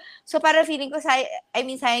 Pero, so parang feeling ko, sayang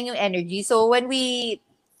yung energy. So, when we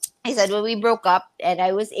broke up and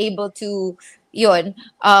I was able to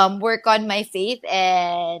work on my faith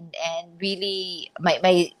and really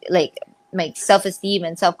my self-esteem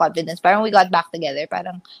and self-confidence, parang we got back together,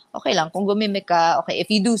 parang okay lang kung gumimik ka, okay, if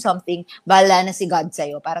you do something, bahala na si God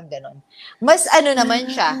sa'yo, parang ganon. Mas naman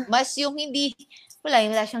siya, mas yung wala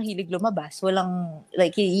siyang hilig lumabas, walang,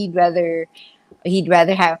 like, he'd rather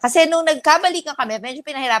have, kasi nung nagkabalikan kami, medyo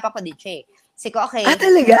pinahirapan ko din siya eh. Kasi ko, okay.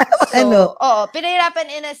 Talaga? So, pinahirapan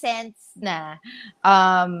in a sense na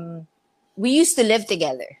we used to live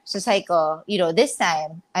together. So, sabi ko, this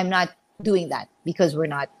time, I'm not doing that because we're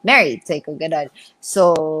not married. Sabi ko, ganun.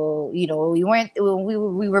 So, we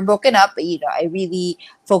were broken up. I really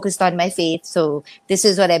focused on my faith. So, this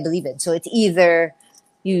is what I believe in. So, it's either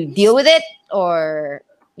you deal with it or,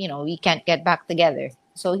 we can't get back together.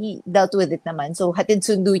 So, he dealt with it naman. So, hatid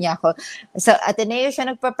sundo niya ako. Sa Ateneo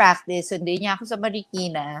siya nagpa-practice. Sundo niya ako sa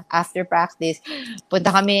Marikina. After practice,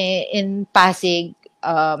 punta kami in Pasig.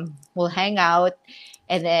 We'll hang out.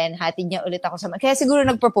 And then, hatid niya ulit ako sa Kaya siguro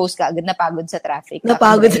nag-propose ka. Agad napagod sa traffic.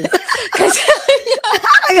 Napagod sa Kasi,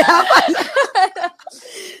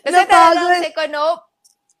 kasi nope.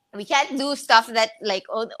 We can't do stuff that like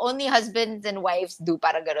only husbands and wives do,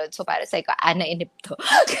 para gano'n. So para sa ko, inip to.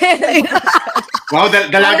 Wow,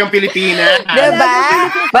 dalagang Pilipina.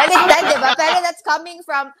 Diba? Baliktad, diba? Pero that's coming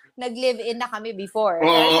from nag-live-in na kami before.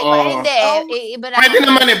 Hindi. Iba na. Pwede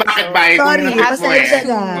naman bakit ba? Sorry, pasensya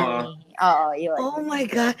na. Oo, yun. Oh my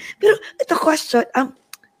God. Pero ito question,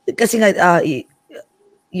 kasi nga,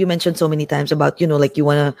 you mentioned so many times about, like you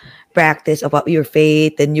want to practice about your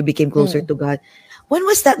faith and you became closer to God. When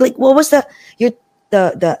was that? Like, what was the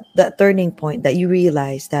turning point that you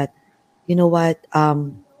realized that, you know what,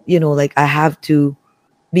 like I have to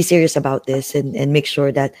be serious about this and make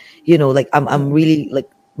sure that, like I'm really, like,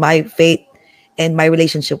 my faith and my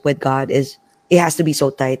relationship with God it has to be so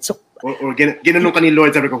tight. So, or ginanong ka ni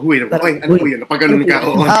Lord, sabi ko, ano po yun? Napag-ganon ka.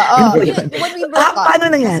 When we broke up, paano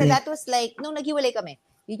nangyari? kasi that was like, nung naghiwalay kami,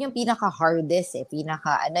 yun yung pinaka-hardest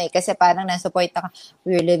kasi parang nasa point na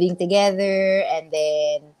we were living together and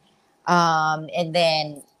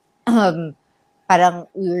then parang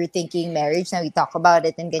we were thinking marriage na we talk about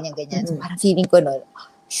it and ganyan. So parang feeling ko no,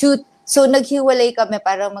 shoot. So naghiwalay kami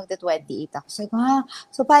parang magta-28 ako.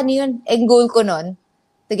 So paano yun? Ang goal ko nun,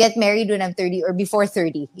 to get married when I'm 30 or before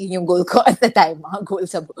 30. Yun yung goal ko at the time, mga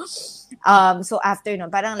goals sa so after nun,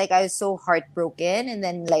 parang like I was so heartbroken and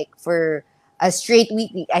then like for a straight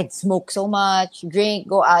week, I'd smoke so much, drink,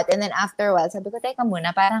 go out. And then after a while, sabi ko, teka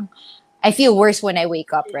muna, parang I feel worse when I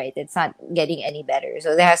wake up, right? It's not getting any better.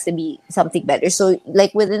 So there has to be something better. So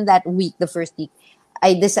like within that week, the first week,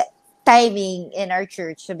 I decided, timing in our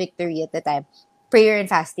church, sa Victory at the time, prayer and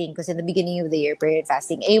fasting. Because in the beginning of the year, prayer and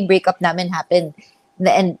fasting. Yung breakup namin happened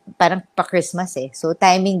and parang pa-Christmas eh. So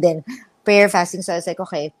timing din, prayer, fasting. So I was like,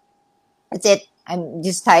 okay, that's it. I'm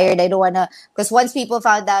just tired. I don't wanna, because once people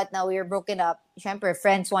found out now we were broken up, syempre,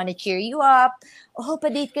 friends wanna cheer you up. Oh,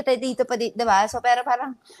 pa-date kita dito, pa-date, diba? So, pero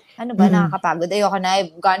parang, nakakapagod. Ayoko na,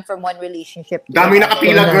 I've gone from one relationship to dami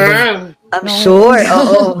nakapila, girl. I'm sure.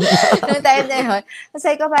 Oo. Noong time na yun.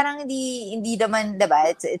 Kasi ko parang hindi naman, diba?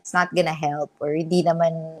 It's not gonna help or hindi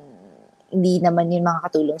naman yun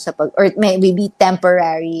makakatulong sa or maybe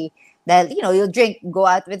temporary. Dahil, you'll drink, go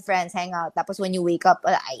out with friends, hang out. Tapos when you wake up,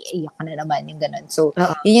 iyak ka na naman, yung ganun. So,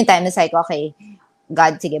 yun yung time na sabi ko, okay,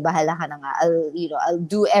 God, sige, bahala ka na nga. I'll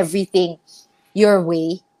do everything your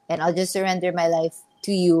way and I'll just surrender my life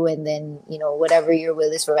to you, and then, whatever your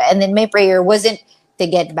will is for. And then my prayer wasn't to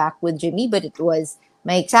get back with Jimmy, but it was,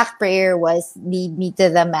 my exact prayer was, lead me to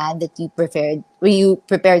the man that you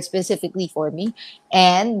prepared specifically for me.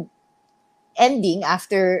 And ending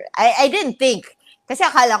after, I didn't think, kasi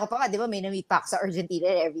akala ko pa, di ba, may na-meet pa ako sa Argentina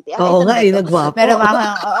and everything. Oo nga, nagwapo. Meron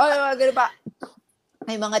pa ganun pa.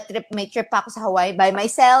 May trip pa ako sa Hawaii by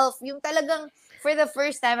myself. Yung talagang, for the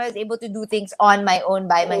first time, I was able to do things on my own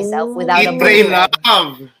by myself without a Eat, pray, boyfriend.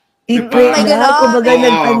 love. Eat, pray, love. Kumbaga,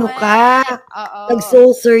 ka.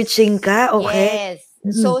 Nag-soul searching ka, okay? Yes.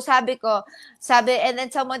 So, and then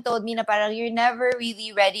someone told me na parang, you're never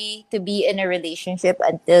really ready to be in a relationship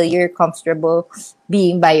until you're comfortable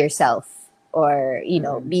being by yourself. Or,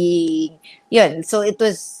 being, yun. So, it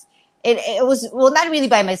was, well, not really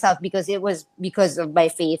by myself, because it was because of my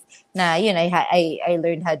faith na, I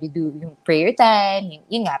learned how to do yung prayer time,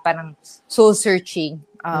 yun nga, parang soul searching,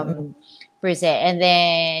 per se. And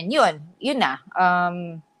then, yun na.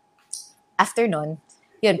 After nun,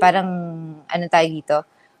 yun, parang, ano tayo dito,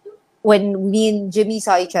 when me and Jimmy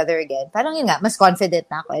saw each other again, parang yun nga, mas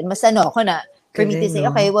confident na ako, and mas ako na, for me to say,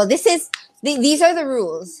 okay, well, these are the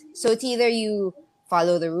rules. So it's either you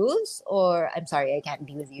follow the rules or I'm sorry, I can't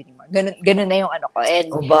be with you anymore. Ganun na yung ano ko. And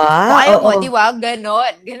kung ayaw mo, di ba?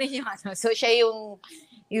 Ganun yung ano. So siya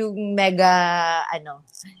yung mega,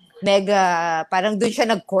 parang dun siya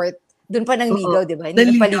nag-court. Dun pa nang ligaw, di ba?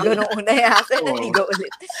 Hindi nagpaligaw nung una. Yasa, naligaw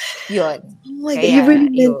ulit. Yun. Oh my God, you really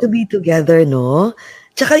meant to be together, no?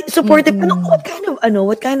 Tsaka supportive. What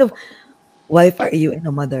kind of wife are you and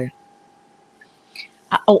a mother?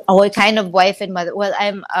 What kind of wife and mother? Well,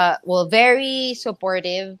 I'm very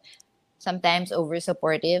supportive, sometimes over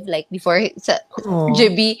supportive. Like before sa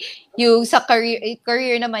Jibby, yung sa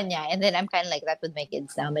career naman niya, and then I'm kind of like that with my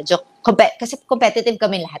kids now. Medyo kasi competitive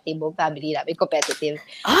kami lahat, buong family namin competitive.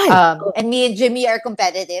 And me and Jimmy are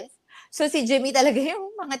competitive. So si Jimmy talaga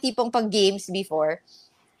yung mga tipong pag games before.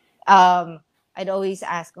 I'd always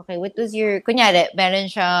ask, okay, what was your, kunyari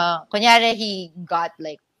he got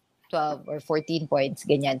like 12 or 14 points,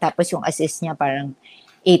 ganyan. Tapos yung assist niya parang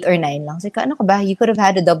 8 or 9 lang. Sabi ko, ano ka ba? You could have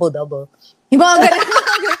had a double-double. Yung mga ganun.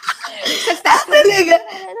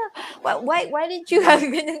 Why didn't you have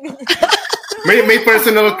ganyan? May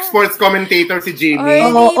personal sports commentator si Jimmy.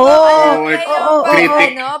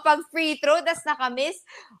 Pag free throw, das nakamiss.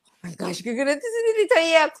 Oh my gosh, gagawin ito si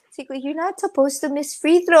Nilita. Sabi ko, you're not supposed to miss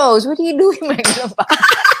free throws. What are you doing?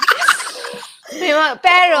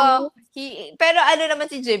 Pero ano naman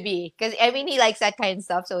si Jimmy, because I mean he likes that kind of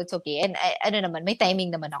stuff, so it's okay. And ano naman, may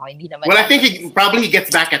timing naman ako, hindi naman. Well, I think he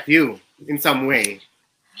gets back at you in some way.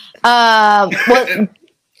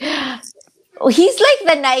 He's like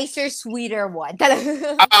the nicer, sweeter one.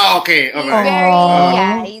 Okay.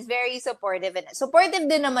 He's very supportive, and supportive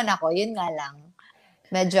din naman ako. Yun nga lang,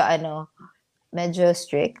 medyo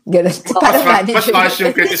strict. Ganun. Mas harsh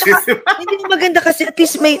yung criticism. Hindi maganda kasi at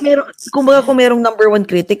least kung merong number one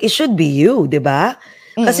critic, it should be you, di ba?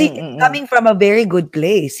 Kasi coming from a very good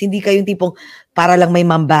place, hindi kayong tipong para lang may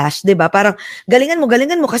mambash, di ba? Parang galingan mo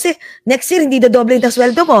kasi next year hindi dodoble yung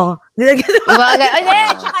sweldo mo.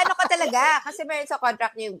 Tsaka ano ka talaga, kasi meron sa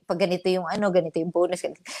contract niyo, pag ganito yung bonus.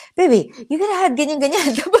 Baby, you gotta have ganyan.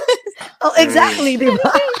 Exactly, di ba?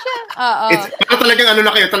 It's talagang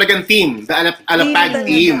talagang team, the Alapag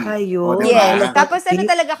team. Yes. Tapos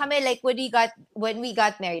talaga kami, like when we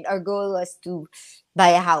got married, our goal was to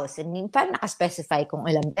buy a house. And parang naka-specify kung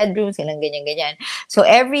ilang bedrooms, ilang ganyan. So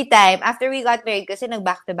every time, after we got married, kasi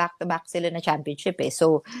nag-back-to-back sila na championship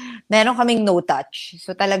So meron kaming no touch.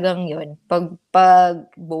 So talagang yun. Pag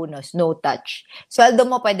bonus, no touch. Sweldo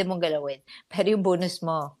mo, pwede mong galawin. Pero yung bonus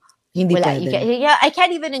mo, hindi wala. pwede. I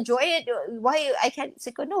can't even enjoy it. Why? I can't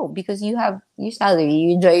say, no, because you have your salary.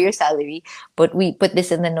 You enjoy your salary. But we put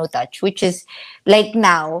this in the no touch, which is like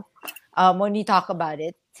now, when we talk about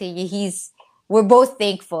it, we're both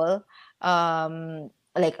thankful.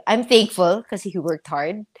 Like, I'm thankful kasi he worked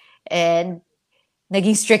hard. And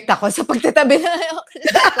naging strict ako sa pagtatabi na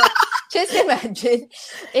Just imagine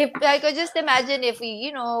if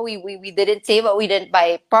we didn't save up, we didn't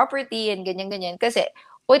buy property and ganyan. Kasi,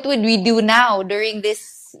 what would we do now during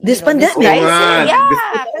this pandemic? This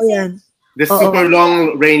crisis? This super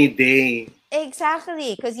long rainy day.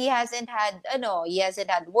 Exactly, because he hasn't had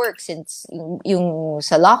work since yung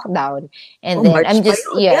sa lockdown, and then March I'm just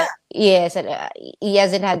he hasn't had he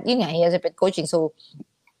hasn't been coaching. So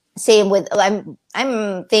same with I'm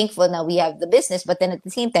thankful now we have the business, but then at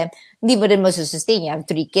the same time, hindi mo rin sustain. You have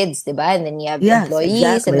 3 kids, diba? And then you have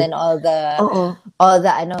employees, and then all the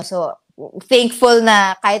so thankful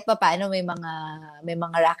na kahit pa paano may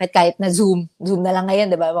mga racket kahit na Zoom na lang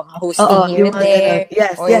ngayon, 'di ba? Mga hosting here and there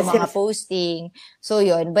or yung mga posting. So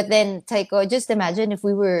yun. But then Psycho, just imagine if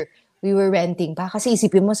we were renting pa kasi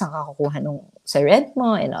isipin mo saan ka kukuha sa rent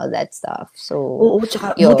mo and all that stuff. So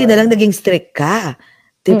tsaka buti na lang naging strict ka.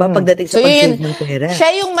 Diba, pagdating sa pag-save ng pera.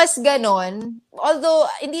 Siya yung mas ganon. Although,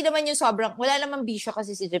 hindi naman yung sobrang, wala namang bisyo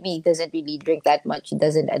kasi si Jimmy, he doesn't really drink that much. He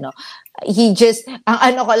doesn't, he just,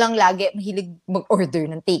 ang ko lang lagi, mahilig mag-order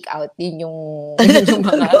ng take-out. Yun yung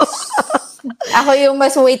mga, ako yung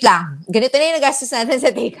mas, wait lang. Ganito na yung nagastos natin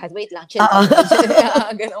sa take-out. Wait lang, chill out.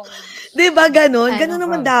 Ganong. Diba, ganon? Ganon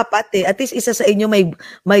naman dapat eh. At least isa sa inyo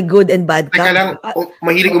may good and bad ka. Teka lang,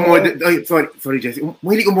 mahilig umorder, sorry Jessie,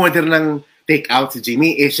 mahilig umorder ng take out si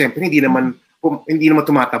Jimmy, syempre hindi naman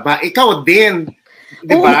tumataba. Ikaw din.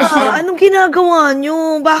 Di ba? Anong ginagawa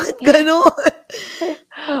nyo? Bakit gano'n?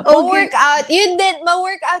 Ma-workout. Yun din,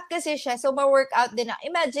 ma-workout kasi siya. So, ma-workout din.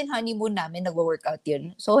 Imagine honeymoon namin, nag-workout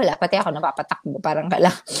yun. So, wala. Pati ako napapatakbo. Parang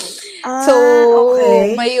kala. So,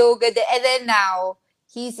 may yoga din. And then now,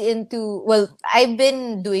 he's into, I've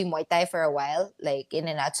been doing Muay Thai for a while, like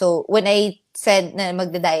in and out. So, when I said na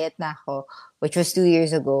magda-diet na ako, which was 2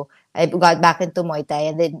 years ago, I got back into Muay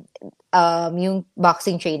Thai and then yung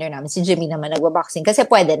boxing trainer namin, si Jimmy naman nagwa-boxing kasi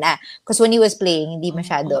pwede na. Because when he was playing, hindi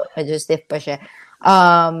masyado, medyo stiff pa siya.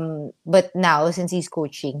 But now, since he's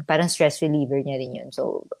coaching, parang stress reliever niya rin yun.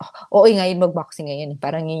 So, ngayon mag-boxing ngayon.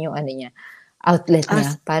 Parang yun yung niya, outlet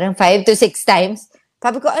niya. Parang 5 to 6 times.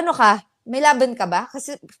 Sabi ko, ka? May laban ka ba?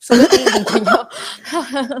 Kasi sulit yung dito nyo.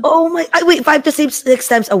 Wait, 5 to 6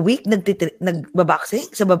 times a week nagbaboxing?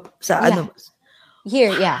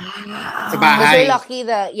 Here, yeah. Sa bahay. We're lucky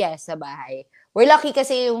sa bahay. We're lucky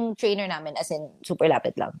kasi yung trainer namin, as in, super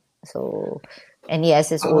lapit lang. So, and he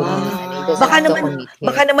has his own, baka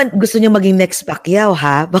naman gusto niya maging next Pacquiao,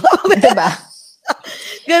 ha? Diba?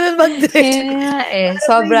 Ganun mag-train.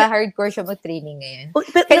 Sobra hardcore siya mag-training ngayon.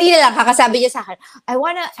 Kanina lang, kakasabi niya sa akin, I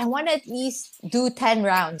wanna at least do 10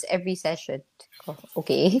 rounds every session.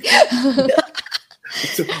 Okay.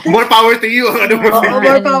 So, more power to you.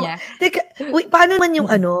 More power. Teka, paano naman yung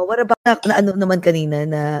what about na naman kanina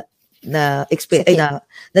na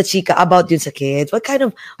chika about yun sa kids? What kind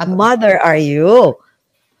of mother are you?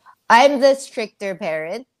 I'm the stricter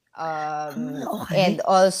parent. And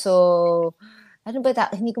also,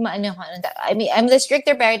 hindi ko maano I mean, I'm the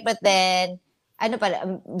stricter parent, but then, I'm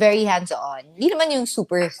very hands-on. Hindi naman yung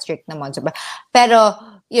super strict naman. Pero,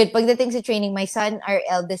 yun, pagdating sa training, my son, our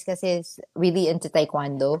eldest kasi is really into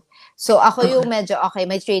taekwondo. So, ako yung medyo,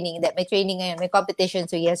 may training ngayon, may competition,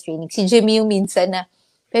 so he has training. Si Jimmy yung minsan na,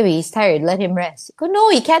 baby, he's tired, let him rest. No,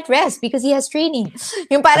 he can't rest because he has training.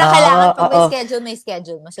 Yung parang kailangan pag may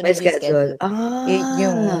schedule. Masunod yung schedule.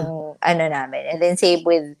 Yung namin. And then same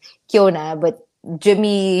with Kiona, but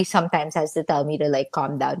Jimmy sometimes has to tell me to like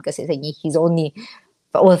calm down kasi he's only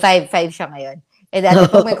 5 siya ngayon. And then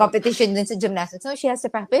pag may competition din sa gymnastics, she has to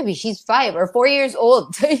practice. Baby, she's 5 or 4 years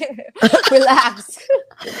old. Relax.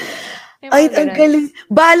 Ay, ang galing.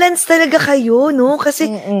 Balance talaga kayo, no? Kasi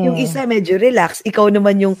yung isa medyo relax, ikaw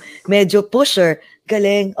naman yung medyo pusher.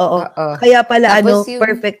 Galing, oo. Kaya pala,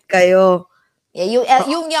 perfect kayo. Yeah,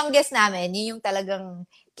 yung youngest namin, yun yung talagang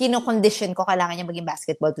kino-condition ko, kailangan niya maging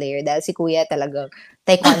basketball player dahil si kuya talagang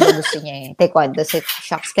taekwondo gusto niya eh. Taekwondo,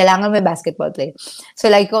 shucks, kailangan may basketball player. So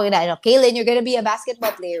like ko, Kaylin, you're gonna be a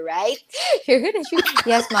basketball player, right? You're gonna shoot.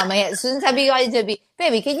 Yes, mama. Yes. So sabi ko kay Jabi,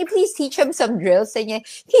 baby, can you please teach him some drills? Sabi niya,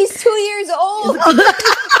 he's 2 years old.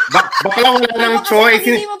 Baka lang wala ng choice.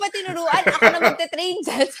 Hindi mo pa tinuruan, ako na magte-train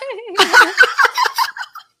dyan.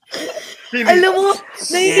 Alam mo,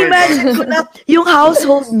 nai-imagine ko na yung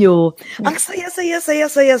household nyo, ang saya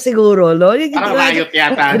siguro, no? Parang riot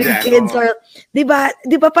yata dyan. Kids are, di ba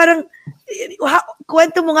parang,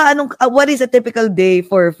 kwento mo nga what is a typical day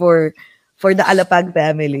for the Alapag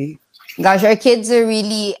family? Gosh, our kids are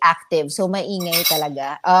really active, so maingay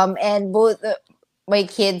talaga. And both my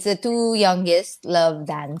kids, the 2 youngest, love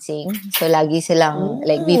dancing. So lagi silang,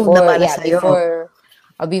 like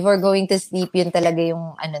before going to sleep, yun talaga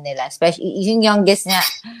yung nila. Especially, yung youngest niya,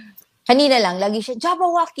 kanina lang, lagi siya,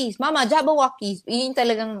 Jabberwockies! Mama, Jabberwockies! Yun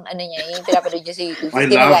talagang, niya, yung pinapanood niya sa YouTube.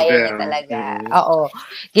 Ginagaya niya talaga. Oo.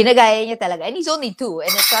 Ginagaya niya talaga. And he's only 2.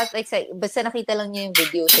 And it's not like, basta nakita lang niya yung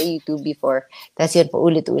video sa YouTube before. Tapos yun,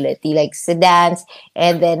 paulit-ulit. He likes to dance.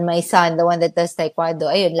 And then my son, the one that does taekwondo,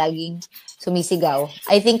 ayun, laging sumisigaw.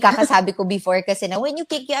 I think kakasabi ko before kasi na when you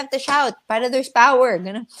kick, you have to shout para there's power.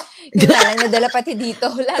 Ganun. Yung lang nadala pati dito.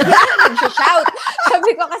 Lagi na nag-shout.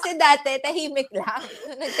 Sabi ko kasi dati, tahimik lang.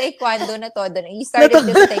 Nag-taekwondo na todo. You started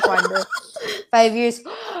this taekwondo 5 years.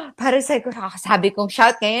 Parang sabi kong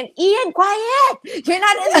shout ngayon, Ian, quiet! You're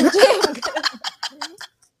not in the gym!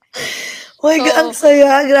 Oh my God, ang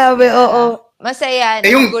saya. Grabe, oo. Masaya,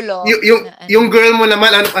 gulo. Yung girl mo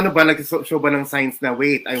naman, ano ba, nag-show ba ng signs na,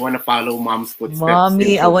 wait, I wanna follow mom's footsteps?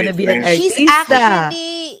 Mommy, I wanna be an artista. She's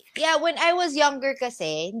actually, when I was younger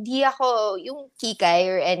kasi, hindi ako yung kikay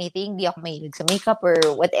or anything, hindi ako mahilig sa makeup or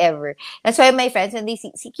whatever. That's why my friends, and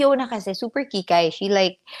si Kiona kasi, super kikay. She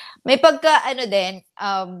like, may pagka,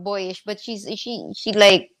 boyish, but she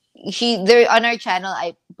there on our channel,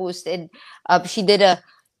 I posted, she did a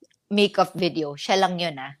makeup video. Siya lang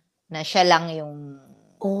yun, na siya lang yung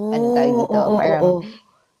parang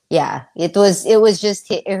yeah, it was just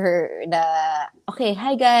her na okay,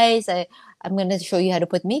 hi guys, I'm gonna show you how to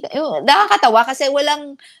put makeup. Nakakatawa kasi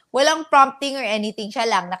walang prompting or anything, siya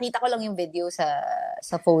lang nakita ko lang yung video sa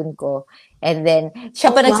phone ko, and then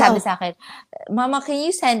siya pa nagsabi sa akin, Mama, can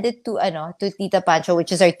you send it to Tita Pancho,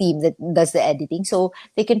 which is our team that does the editing, so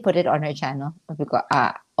they can put it on our channel. Sabi ko,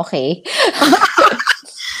 okay.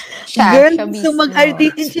 Girl, so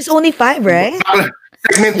mag-artist, she's only 5, right?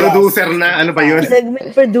 Segment producer na, ano ba yun?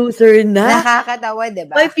 Segment producer na. Nakakatawa,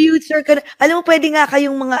 diba? May future ka na. Alam mo, pwede nga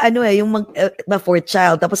kayong mga yung fourth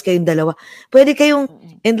child, tapos kayong dalawa. Pwede kayong,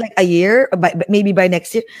 in like a year, maybe by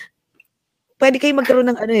next year, pwede kayong magkaroon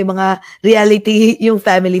ng mga reality, yung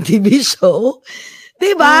family TV show.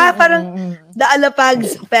 Diba? Parang the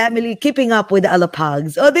Alapags family, keeping up with the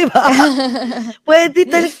Alapags. O, diba? Pwede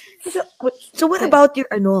talaga. So what about your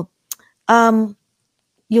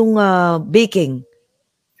yung baking?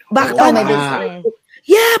 Paano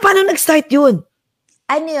nag-start yun?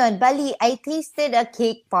 Yun? Bali, I tasted a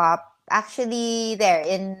cake pop actually there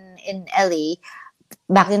in LA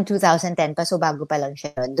back in 2010 pa, so bago pa lang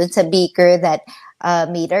siya nun. Dun sa baker that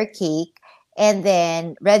made our cake. And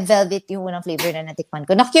then, red velvet yung unang flavor na natikman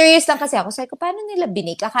ko. Na-curious lang kasi ako. Sabi ko, paano nila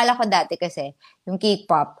binake? Akala ko dati kasi, yung cake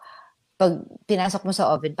pop, pag pinasok mo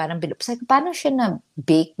sa oven, parang bilog. Sabi ko, paano siya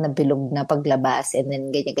na-bake, na bilog na paglabas? And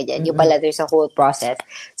then, ganyan-ganyan. Yung pala, there's a whole process.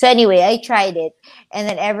 So anyway, I tried it.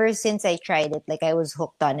 And then, ever since I tried it, like, I was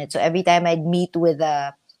hooked on it. So every time I'd meet with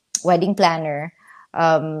a wedding planner,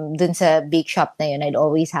 dun sa bake shop na yun, I'd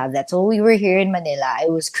always have that. So we were here in Manila.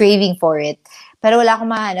 I was craving for it. Pero wala akong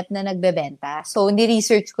mahanap na nagbebenta. So,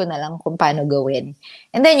 ni-research ko na lang kung paano gawin.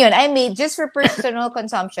 And then yun, I made just for personal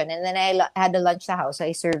consumption. And then I had a lunch sa house, so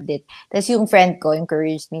I served it. Tapos yung friend ko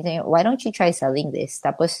encouraged me, saying, why don't you try selling this?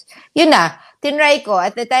 Tapos, yun na, tinry ko.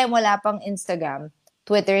 At the time, wala pang Instagram.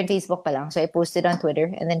 Twitter and Facebook pa lang. So, I posted on Twitter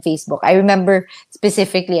and then Facebook. I remember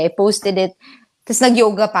specifically, I posted it. Tapos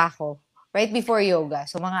nag-yoga pa ako. Right before yoga.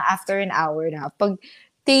 So, mga after an hour na. Pag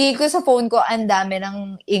tingin ko sa phone ko, ang dami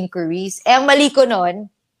ng inquiries. Ang mali ko nun,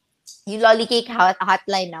 yung Lolly Cake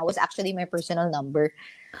hotline na was actually my personal number.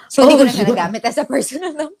 So, hindi ko na siya nagamit as a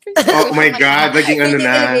personal number. Oh my God, naging ang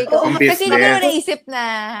business. Kasi hindi ko naisip na,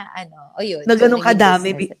 yun. Na ganun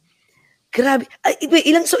kadami. Grabe. Wait,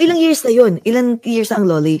 ilang years na yun? Ilang years na ang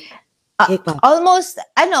Lolly Cake Pop? Almost,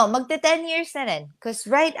 magte-10 years na rin. Because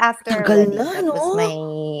right after, that was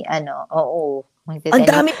my, ang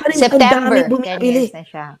dami pa rin, September, ang dami 10 years na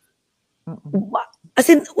siya. As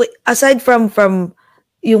in, aside from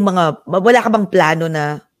yung mga, wala ka bang plano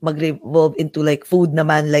na mag-revolve into like food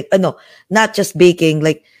naman, like not just baking,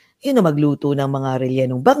 like, magluto ng mga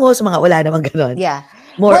rellenong bangos, mga wala namang ganon. Yeah.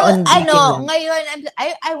 More on baking lang. Ngayon,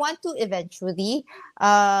 I want to eventually,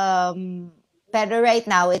 pero right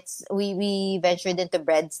now, we ventured into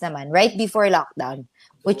breads naman, right before lockdown,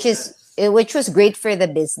 which was great for the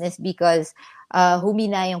business because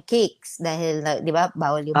humina yung cakes dahil, di ba,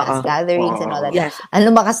 bawal yung mass gatherings and all that. Yes. Ang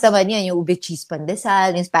lumakas naman yun, yung ube cheese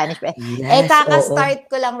pandesal, yung Spanish bread. Yes, kaka-start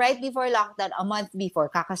ko lang right before lockdown, a month before,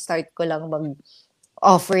 kaka-start ko lang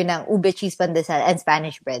mag-offer ng ube cheese pandesal and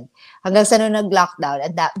Spanish bread. Hanggang sa nung nag-lockdown,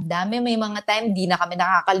 at dami, may mga time, di na kami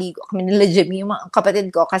nakakaligo. Kami nila Jimmy, yung mga kapatid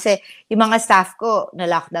ko, kasi yung mga staff ko,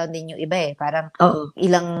 na-lockdown din yung iba eh. Parang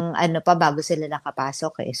ilang pa bago sila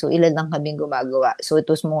nakapasok eh. So, ilan lang kaming gumagawa. So, it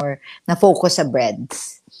was more na-focus sa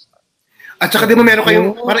breads. At saka di mo meron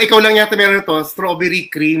kayong, parang ikaw lang yata meron ito, strawberry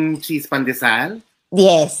cream cheese pandesal?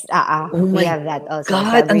 Yes, we have that also.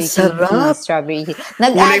 God, ang sarap. Strawberry cheese.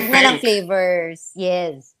 Nag-add na ng flavors.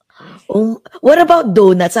 Yes. What about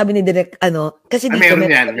donuts? Sabi ni Direk, kasi dito meron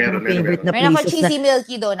meron yan, kami meron, favorite na Meron ako places cheesy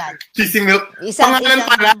milky donut. Cheesy milk. Isang Pangalan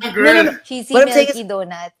pa lang, girl. cheesy What I'm saying milky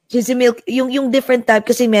donut. cheesy milk, yung different type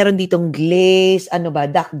kasi meron ditong glaze,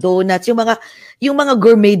 duck donuts, yung mga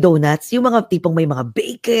gourmet donuts, yung mga tipong may mga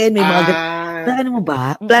bacon, may mga plano mo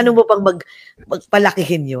ba? Plano mo pang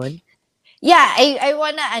magpalakihin 'yon? Yeah, I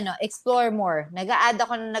wanna explore more. Nag-a-add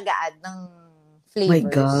ng flavors. My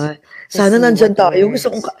God. Sana nandyan tayo.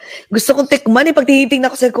 Gusto kong tikman. Pag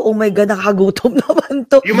tinitingnan ko sa ko, oh my God, nakakagutom naman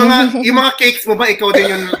to. Yung mga cakes mo ba, ikaw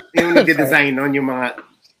din yung nag-design nun? Yung mga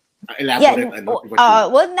elaborate,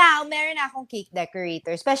 well, now, meron na akong cake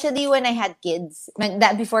decorator. Especially when I had kids.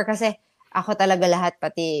 That before kasi, ako talaga lahat,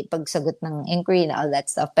 pati pagsagot ng inquiry na all that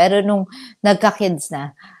stuff. Pero nung nagka-kids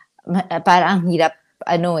na, parang ang hirap,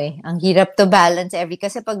 ang hirap to balance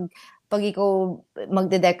kasi pag ikaw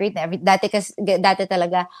magde-decorate na, dati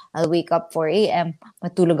talaga, I'll wake up 4 a.m.,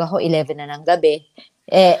 matulog ako 11 na ng gabi.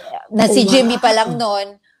 Si Jimmy pa lang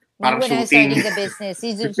noon, when I was starting the business,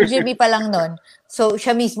 si Jimmy pa lang noon, so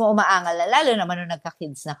siya mismo umaangal, lalo naman nung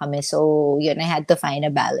nagka-kids na kami. So, yun, I had to find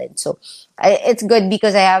a balance. So, it's good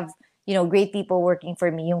because I have, great people working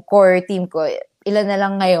for me. Yung core team ko, ilan na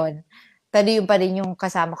lang ngayon, pero yun pa rin yung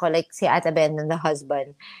kasama ko, like si Ate Ben and the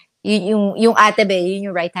husband. Yung Ate Be,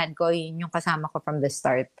 yun yung right hand ko, yun yung kasama ko from the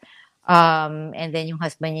start. And then yung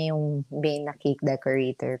husband niya yung main na cake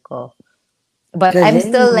decorator ko. But I'm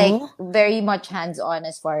still like very much hands-on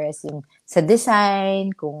as far as yung sa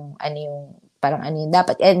design, kung parang ano yung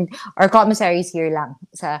dapat. And our commissary is here lang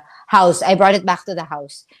sa house. I brought it back to the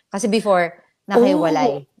house. Kasi before,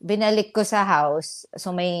 nakiwalay. Binalik ko sa house.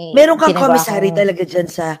 So meron kang commissary talaga dyan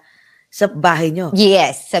sa bahay nyo?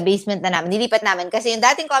 Yes, sa basement na namin. Nilipat namin. Kasi yung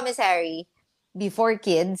dating commissary, before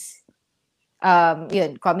kids,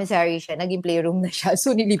 yun, commissary siya. Naging playroom na siya.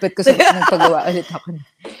 So, nilipat ko sa nagpagawa ulit ako.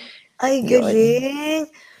 Ay, galing.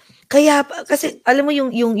 Kaya, kasi, alam mo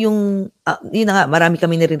yung yun na nga, marami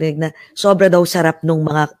kami narinig na sobra daw sarap nung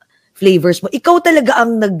mga flavors mo. Ikaw talaga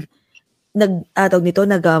ang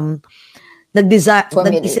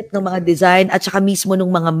nag-isip ng mga design at saka mismo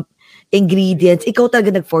nung mga ingredients, ikaw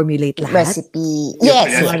talaga nag-formulate lahat? Recipe.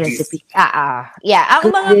 Yes. Recipe. Yeah.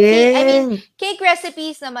 Ang mga cake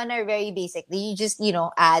recipes naman are very basic. You just,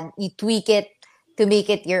 add, you tweak it to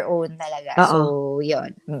make it your own talaga. So,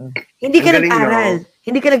 yun. Hindi ka nag-aral.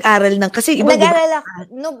 Hindi ka nag-aral kasi nag-aral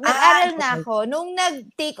ako. Nag-aral na ako. Nung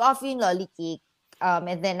nag-take off yung lolly cake,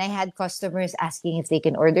 and then I had customers asking if they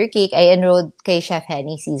can order cake. I enrolled kay Chef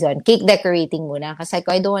Henny season. Cake decorating muna. Kasi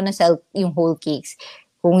I don't wanna sell yung whole cakes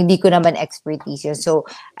kung hindi ko naman expertise yun. So,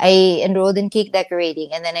 I enrolled in cake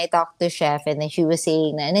decorating and then I talked to Chef and then she was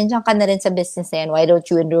saying na, nandiyan ka na rin sa business na yan, why don't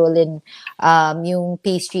you enroll in yung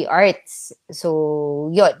pastry arts?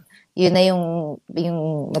 So, yun. Yun na yung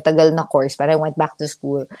matagal na course. But I went back to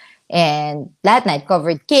school. And lahat na, it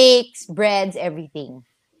covered cakes, breads, everything.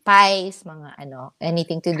 Pies, mga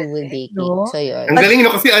anything to do with baking. No? So, yun. Ang galing,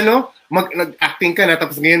 kasi nag-acting ka na,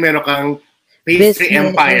 tapos ngayon meron kang pastry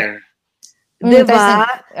empire. Diba?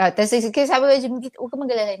 Tapos kaya sabi ko, Jim, huwag ka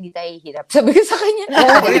mag-alala, hindi tayo hirap. Sabi ko sa kanya,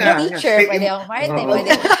 pwede ako teacher, pwede ako marketing,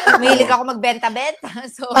 mahilig ako magbenta-benta.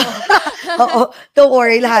 So, don't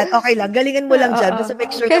worry, lahat. Okay lang, galingan mo lang dyan. Basta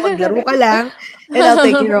make sure na maglaro ka lang and I'll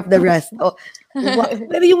take care of the rest.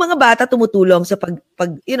 Pero yung mga bata tumutulong sa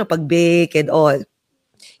pag-bake and all.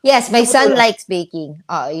 Yes, my son likes baking.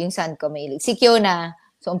 Yung son ko mahilig. Si Kiona,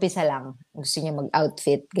 so umpisa lang. Gusto niya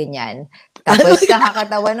mag-outfit, ganyan. Tapos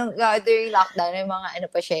nakakatawa nung during lockdown, may mga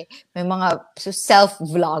may mga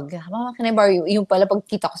self-vlog. Mama, can I borrow yung pala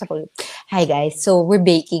pagkita ko sa pool. Hi guys, so we're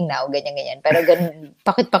baking now, ganyan-ganyan. Pero ganun,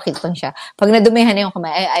 pakit-pakit lang siya. Pag nadumihan na yung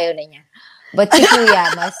kamay, ayaw na niya. But si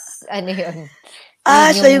Kuya, mas, yun.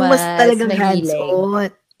 Siya yung mas talagang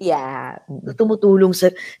hands-on. Yeah. Tumutulong sa,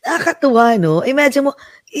 nakakatuwa, no? Imagine mo,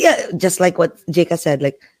 just like what Jeka said,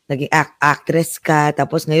 like, naging actress ka,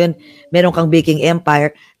 tapos ngayon, meron kang baking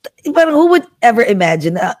empire. Parang who would ever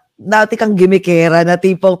imagine na dati kang gimmickera na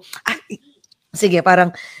tipong, sige,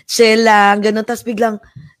 parang chill lang, ganun. Tapos biglang,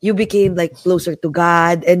 you became like closer to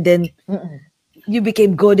God, and then, you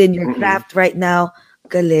became good in your craft right now.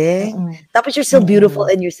 Galing. Tapos you're still beautiful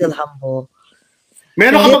and you're still humble.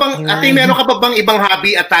 Meron ka pa bang ibang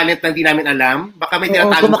hobby at talent na hindi namin alam? Baka may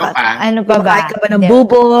tinatago ka pa. Ano pa ba? Kumakain ka ba ng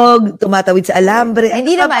bubog, tumatawid sa alambre?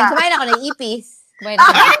 Hindi naman. Kumain ako ng ipis.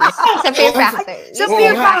 Sa Fear Factor. Sa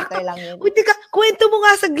Fear Factor lang yun. Kwento mo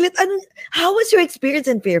nga saglit. How was your experience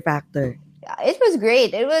in Fear Factor? It was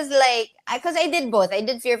great. It was like, because I did both. I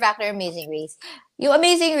did Fear Factor, Amazing Race. Yung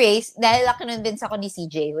Amazing Race, dahil laki nun din sa ako ni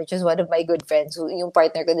CJ, which is one of my good friends, yung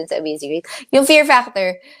partner ko din sa Amazing Race. Yung Fear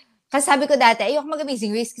Factor, Kasi sabi ko dati, ayoko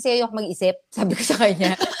mag-Amazing Race kasi ayoko mag-isip. Sabi ko sa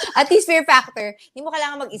kanya. At least fear factor, hindi mo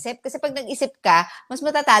kailangan mag-isip. Kasi pag nag-isip ka, mas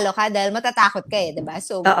matatalo ka dahil matatakot ka diba?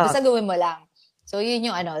 So, basta gawin mo lang. So, yun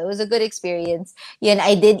yung it was a good experience. Yan,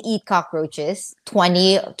 I did eat cockroaches,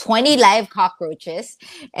 20 live cockroaches,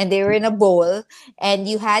 and they were in a bowl, and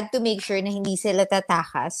you had to make sure na hindi sila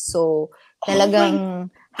tatakas. So,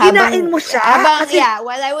 talagang, kinain mo siya?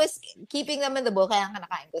 While I was keeping them in the bowl, kaya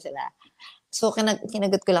kinakain ko sila. So,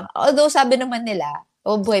 kinagat ko lang. Although, sabi naman nila,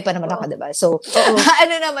 buhay pa naman ako, diba? So,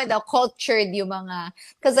 ano naman daw, cultured yung mga,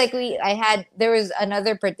 because like there was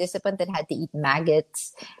another participant that had to eat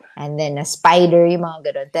maggots, and then a spider, yung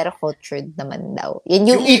mga ganun. Pero cultured naman daw. Yan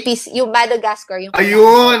yung ipis, yung Madagascar.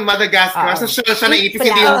 Ayun, Madagascar. So, siya na ipis,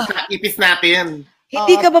 hindi yung ipis natin.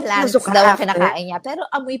 Hindi ka ba nasuka? Daw ang kinakain niya. Pero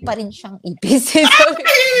amoy pa rin siyang ipis.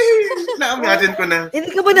 Na-imagine ko na.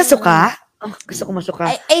 Hindi ka ba nasuka? Gusto ko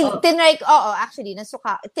masuka. Tinry ko, actually,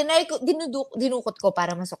 nasuka. Tinry ko, dinukot ko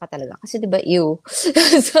para masuka talaga. Kasi diba,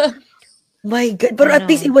 so, my God. Pero at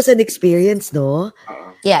least it was an experience, no?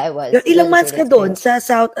 Yeah, it was. Ilang months ka doon sa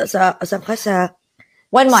South, sa 1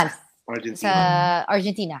 month. Argentina. Sa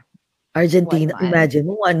Argentina. 1 Imagine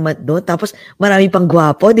mo, 1 month doon. Tapos marami pang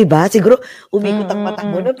gwapo, di ba? Siguro umikot ang mata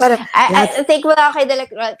mo doon. I think wala kay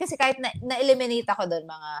Delec, kasi kahit na-eliminate ako doon,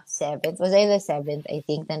 mga 7th. Was I the 7th, I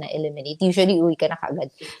think, na na-eliminate. Usually, uwi ka na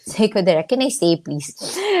kagad. Sabi ko, Delec, can I stay, please?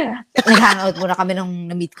 Nag-hangout muna kami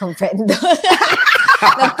nung na-meet kong friend doon.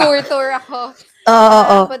 Nag-tour ako.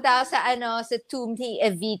 Punta ako sa Tomb ni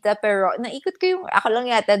Evita, pero naikot ko yung, ako lang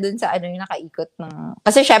yata dun sa yung nakaikot ng,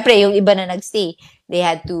 kasi syempre, yung iba na nagstay, they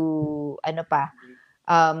had to,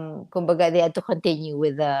 kumbaga, they had to continue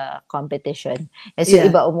with the competition. So,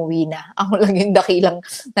 iba umuwi na. Ako lang yung dakilang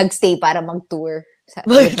nagstay para mag-tour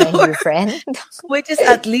with my new friend. Which is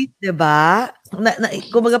at least, diba?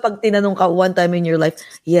 Kumbaga, pag tinanong ka one time in your life,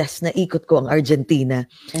 yes, naikot ko ang Argentina.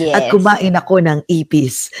 Yes. At kumain ako ng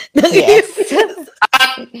ipis. Yes.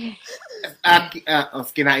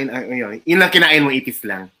 Kinain, yun lang kinain mo, ipis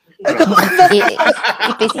lang. Ipis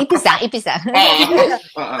lang.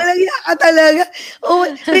 Talaga. So,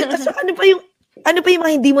 ano pa yung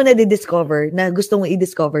mga hindi mo na-discover, na gusto mo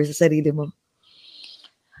i-discover sa sarili mo?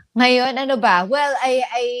 Ngayon, ano ba? Well,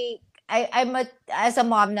 I'm as a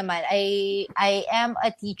mom naman, I am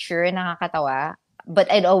a teacher, nakakatawa.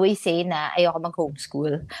 But I'd always say na ayoko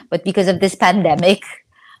mag-homeschool. But because of this pandemic,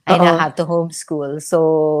 I now have to homeschool.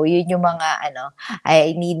 So, yun yung mga,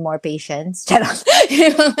 I need more patience.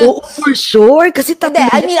 For sure. Kasi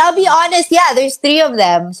I mean, I'll be honest, there's 3 of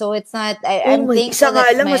them. So, it's not, I'm thankful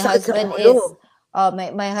that my husband is,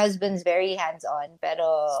 my husband's very hands-on.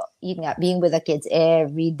 Pero, yun nga, being with the kids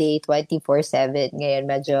every day, 24/7, ngayon,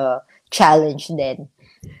 medyo challenge din.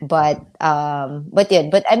 But I'm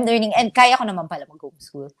learning, and kaya ko naman pala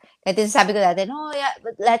mag-homeschool. Kasi sabi ko dati,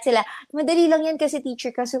 lahat sila, madali lang yan kasi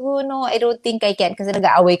teacher ka. So, no, I don't think I can. Kasi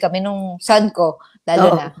nag-aaway kami nung son ko,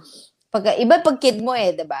 lalo na. Iba pag kid mo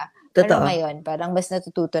diba? Pero ngayon, parang mas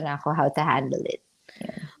natututo na ako how to handle it.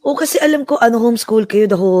 Yeah. Kasi alam ko, homeschool kayo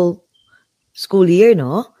the whole school year,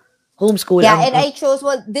 no? Homeschool. Yeah, and I chose,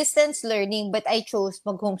 distance learning, but I chose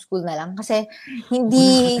mag-homeschool na lang kasi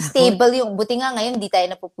hindi stable yung, buti nga ngayon, hindi tayo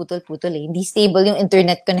napuputol-putol hindi stable yung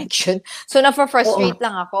internet connection. So, na-frustrate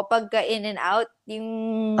lang ako pag in and out,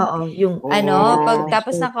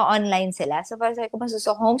 tapos naka-online sila. So, parang sabi ko,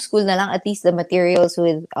 homeschool na lang, at least the materials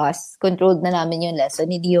with us, controlled na namin yung lesson,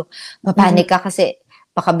 hindi yung mapanik ka kasi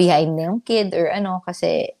baka behind na yung kid or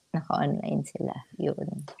kasi naka-online sila.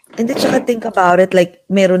 Yun. And then, tsaka think about it, like,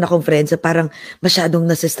 meron akong friends na parang masyadong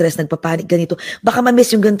nasa-stress, nagpapanik, ganito. Baka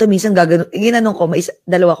ma-miss yung ganito, minsan gagano. Ginanong ko, may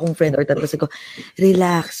dalawa kong friend or tatlo ko,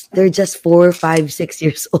 relax, they're just 4, 5, 6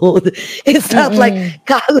 years old. It's not like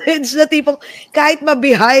college na tipong, kahit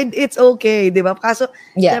ma-behind, it's okay, di ba? Kaso,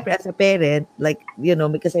 syempre, as a parent, like,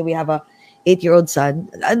 because we have a 8-year-old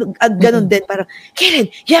son, at ganun din, parang,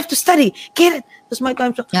 Karen, you have to study, Karen. Tapos my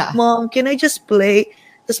time, Mom, can I just play?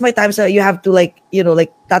 Tapos may times you have to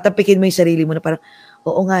tatapikin mo yung sarili mo na parang,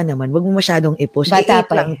 oo nga naman, wag mo masyadong i-push. Bata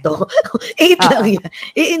 8 lang to. 8 lang yan.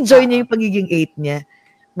 I-enjoy niya yung pagiging 8 niya.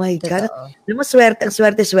 My God. Alam mo,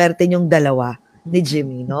 swerte yung dalawa ni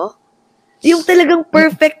Jimmy, no? Yung talagang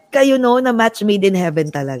perfect kayo, no, na match made in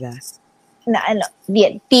heaven talaga. Na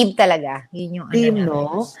team talaga. Yun yung team,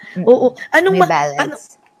 no? Oo. May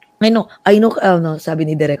balance. I know, sabi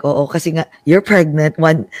ni Derek, kasi nga, you're pregnant,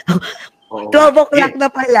 12 o'clock na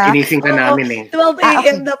pala. Ginising ka namin 12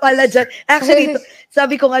 a.m. na pala dyan. Actually,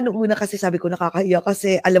 sabi ko nakakahiya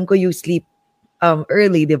kasi alam ko you sleep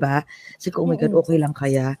early, di ba? Sabi ko, oh my God, okay lang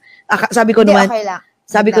kaya? Sabi ko naman, okay lang.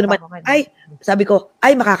 Sabi ko,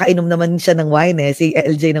 makakainom naman siya ng wine si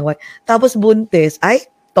LJ ng wine. Tapos buntis,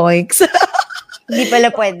 toinks. Hindi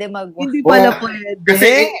pala pwede Hindi pala pwede.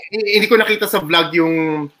 Kasi hindi ko nakita sa vlog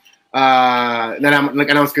yung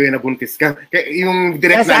nag-announce ko yung nabuntis ka. Yung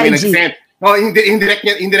direct namin nag-send.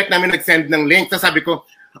 Indirect namin nag-send ng link. So sabi ko,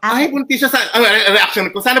 buntis siya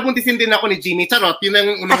reaction ko. Sana buntisin din ako ni Jimmy. Charot, yun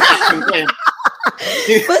ang unang reaction ko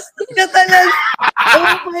Basta ka talaga.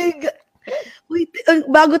 Oh my God. Wait,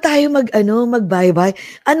 bago tayo mag-bye-bye,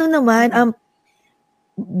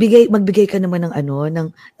 magbigay ka naman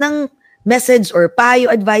ng message or payo,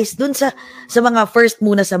 advice dun sa mga first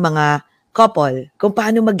muna sa mga couple, kung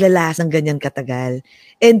paano maglalas ng ganyan katagal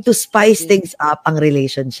and to spice things up ang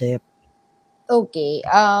relationship. Okay.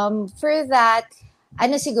 For that,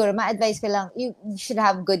 siguro, ma-advise ko lang, you should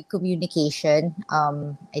have good communication.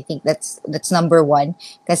 I think that's number one.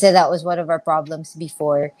 Kasi that was one of our problems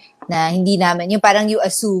before, na hindi namin, yung parang you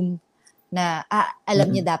assume na, alam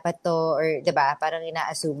niya dapat to, or, diba, parang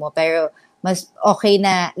ina-assume mo. Pero, mas okay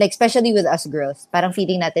na, like, especially with us girls, parang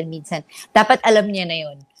feeling natin minsan, dapat alam niya na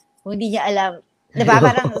yun. Kung hindi niya alam, diba,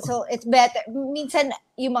 parang, so, it's better. Minsan,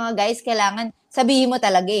 yung mga guys, kailangan, sabihin mo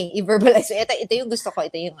talaga i-verbalize. So, ito yung gusto ko,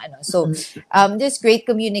 ito yung So, just great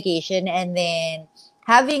communication, and then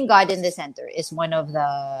having God in the center is one of the,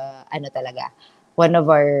 one of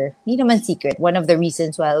our, hindi naman secret, one of the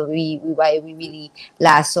reasons why we really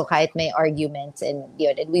last. So, kahit may arguments and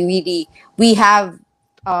yun, and we have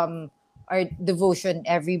our devotion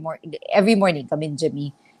every morning kami in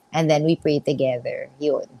Jimmy, and then we pray together.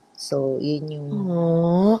 Yun. So, yun yung...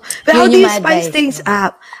 But how do you spice things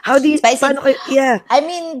up? How do you... Yeah. I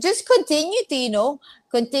mean, just continue to,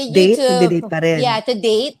 continue to date pa rin. Yeah, to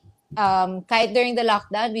date. Kahit during the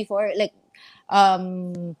lockdown before, like,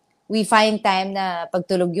 we find time na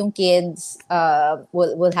pagtulog yung kids,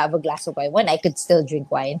 we'll have a glass of wine. When I could still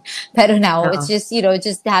drink wine. Pero now, it's just,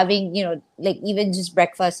 just having, like, even just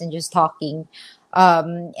breakfast and just talking.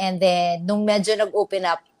 And then, nung medyo nag-open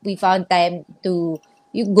up, we found time to...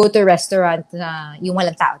 You go to a restaurant na yung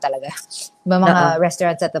walang tao talaga. Mga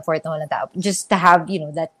restaurants at the fort na walang tao. Just to have,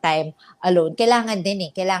 that time alone. Kailangan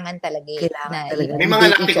din Kailangan talaga. May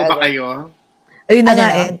mga latigo ba kayo? Ayun na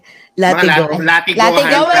nga Latigo.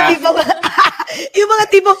 Latigo. Yung mga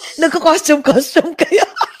tipong nagko-costume kayo.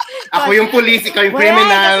 Ako yung police, ikaw yung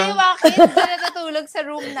criminal. Kasi yung mga kids na natutulog sa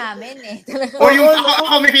room namin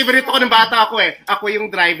Ako may favorite ako ng bata ako Ako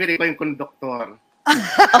yung driver, ikaw yung conductor.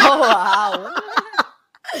 Oh, wow.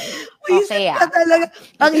 Okay, talaga.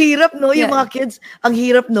 Ang hirap, no? Yung mga kids, ang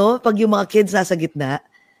hirap, no? Pag yung mga kids nasa gitna.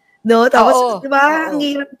 No? Tapos, di ba?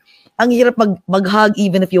 Ang hirap mag-hug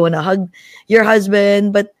even if you wanna hug your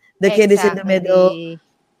husband, but the kid is in the middle.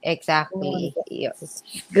 Exactly. Yes.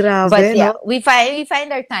 Grabe, but no? We find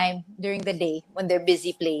our time during the day when they're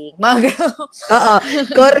busy playing.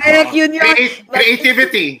 Correct, yun yung...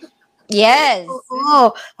 Creativity. Yes.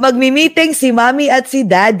 Oo. Magmi-meeting si mommy at si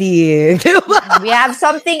daddy. We have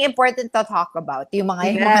something important to talk about. Yung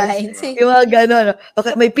mga lines. Yung mga gano'n.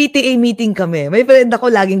 Okay, may PTA meeting kami. May friend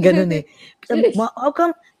ako laging gano'n Sabi,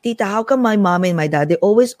 how come my mom and my daddy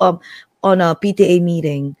always on a PTA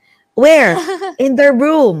meeting? Where? In their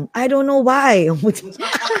room. I don't know why.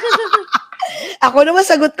 Ako naman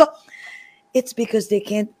sagot ko, it's because they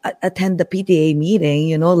can't attend the PTA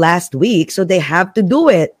meeting, last week, so they have to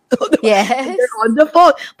do it. Yes. They're on the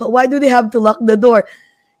phone. But why do they have to lock the door?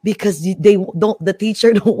 Because the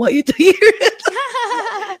teacher don't want you to hear it.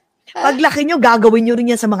 Paglaki nyo, gagawin nyo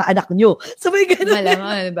rin yan sa mga anak nyo. So may ganun.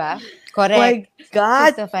 Malamang, diba? Correct. My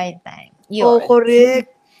God. Just to find time.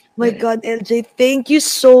 Correct. My God, LJ, thank you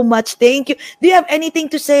so much. Thank you. Do you have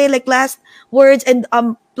anything to say, like last words and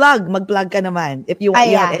mag-plug ka naman if you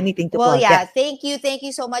have anything to plug. Yeah, thank you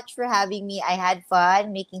so much for having me. I had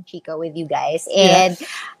fun making Chika with you guys. And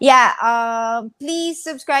please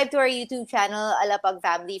subscribe to our YouTube channel, Alapag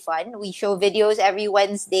Family Fun. We show videos every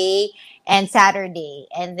Wednesday and Saturday.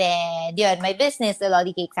 And then, my business, the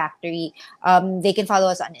Lolly Cake Factory, they can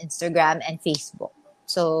follow us on Instagram and Facebook.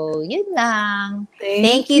 So, yun lang.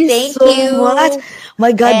 Thank you so much.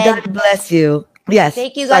 My God, God bless you. Yes.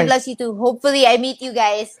 Thank you. God bless you too. Hopefully, I meet you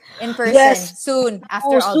guys in person soon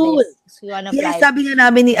after all this. We wanna fly. Sabi nga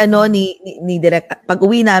namin ni Direk, pag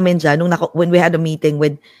uwi namin dyan, when we had a meeting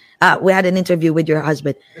with, we had an interview with your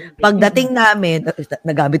husband. Pagdating namin,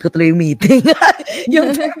 nagamit ko tuloy yung meeting.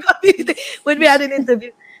 When we had an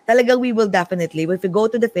interview, talagang we will definitely, if we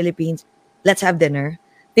go to the Philippines, let's have dinner.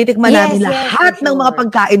 Titikman namin lahat ng mga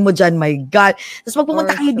pagkain mo dyan, my God. Tapos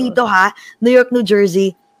magpumunta kayo dito, New York, New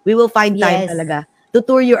Jersey, we will find time talaga to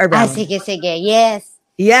tour you around. Sige. Yes.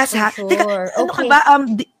 Yes, ha? For Teka, sure. ano ka Okay. ba?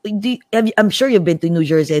 I'm sure you've been to New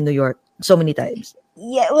Jersey and New York so many times.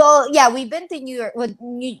 Yeah, well, yeah, we've been to New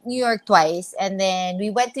York twice, and then we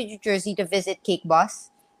went to New Jersey to visit Cake Boss,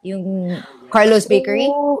 yung Carlos Bakery.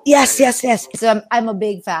 Oh, yes, yes, yes. So I'm a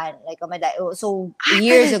big fan. Like, so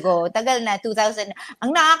years Tagal. ago, tagal na, 2000. Ang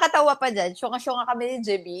nakakatawa pa dyan, syunga-syunga kami ni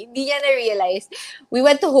Jimmy, hindi niya na-realize. We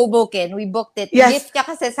went to Hoboken, we booked it. Yes. Gift niya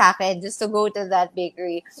kasi sa akin just to go to that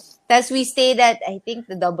bakery. Tapos we stayed at, I think,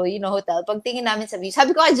 the W hotel. Pagtingin namin sa view,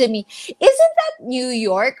 sabi ko kay Jimmy, isn't that New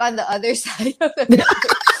York on the other side of the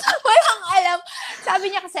Walang alam. Sabi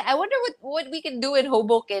niya kasi, I wonder what we can do in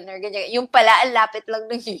Hoboken or ganyan. Yung pala, ang lapit lang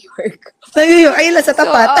ng New York. Ayun lang sa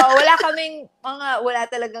tapat. So, wala kaming wala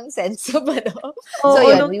talagang sense of ano. Oo, So,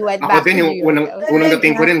 yun, nung- we went Ako back din, to yung New York. unang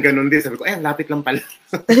dating ko rin, ganun din. Sabi ko, lapit lang pala.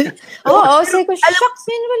 Oo, sabi ko, shucks,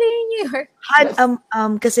 yun wala yung New York.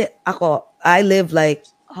 Kasi ako, I live like,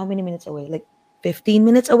 how many minutes away? Like 15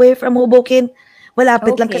 minutes away from Hoboken.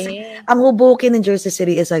 Malapit lang kasi. Ang Hoboken in Jersey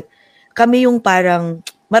City is like, kami yung parang,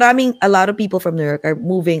 a lot of people from New York are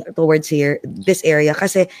moving towards here, this area.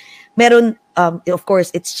 Kasi meron, of course,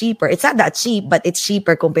 it's cheaper. It's not that cheap, but it's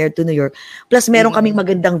cheaper compared to New York. Plus, meron kaming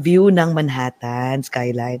magandang view ng Manhattan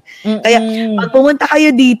skyline. Kaya, pag pumunta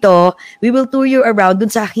kayo dito, we will tour you around dun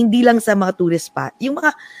sa, hindi lang sa mga tourist spot. Yung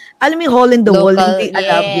mga, alam mo yung hole in the wall, Local, hindi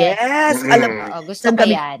alam. yes. Yes, alam. Gusto Saan ko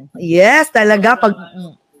kami- yan. Yes, talaga. Pag,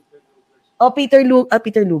 Peter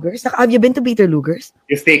Luger's. Have you been to Peter Luger's?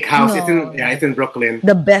 Yung steakhouse, No. it's in Brooklyn.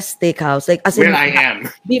 The best steakhouse. Like, as in, Where I am.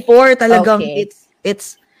 before talagang Okay.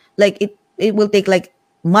 it's like it will take like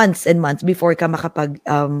months and months before ka makapag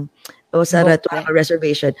to have a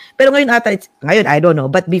reservation. Pero ngayon ngayon I don't know,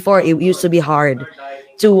 but before it used to be hard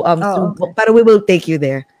to book. Pero we will take you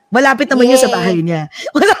there. Malapit naman yun sa Yay. bahay niya.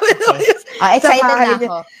 Malapit naman yun sa Excited bahay na niya.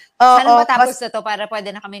 ako. Oo, Sana matapos na to para pwede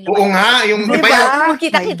na kami Oo nga, yung Diba? iba yung...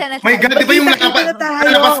 Kita-kita na My God, di ba yung Magkita-kita na tayo.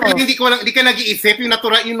 lalabas ka, hindi ka nag-iisip, yung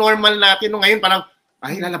natural, yung normal natin, no, ngayon parang,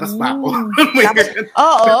 ay, lalabas ba ako? My Tapos, God.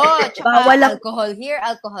 Oo, tsaka Bawal lang- alcohol here,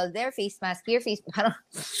 alcohol there, face mask here, face parang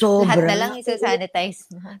sobra. lahat na lang isa-sanitize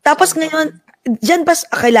mo. Tapos ngayon, dyan ba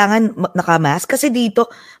kailangan nakamask? Kasi dito,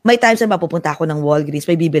 may times na mapupunta ako ng Walgreens,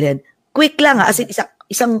 may bibilhin. Quick lang as in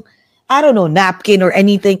isang, I don't know, napkin or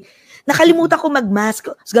anything. Nakalimutan ko mag-mask.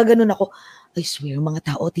 Tapos gaganon ako, I swear,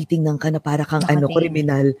 mga tao, titingnan ka na para kang Nakatingin.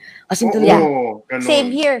 kriminal. As in, Oo, talaga, ganun. Same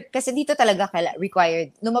here. Kasi dito talaga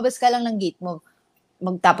required. Lumabas ka lang ng gate mo,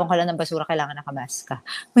 magtapon ka lang ng basura, kailangan nakamask ka.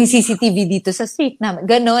 May CCTV dito sa street namin.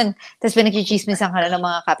 Ganon. Tapos pinagchichismisan ka na ng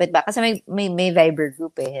mga kapitbahay. Kasi may Viber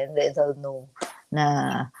group and they'll know na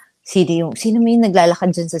sino may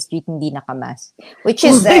naglalakad dyan sa street hindi nakamask. Which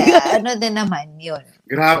is, ano din naman yun.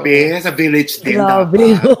 Grabe, sa village din.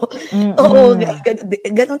 grabe. dapat. Oo,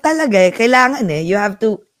 ganun talaga eh. Kailangan eh. You have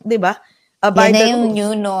to, di ba? Yan Abide na the yung rules.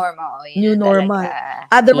 new normal. New Yun normal. talaga.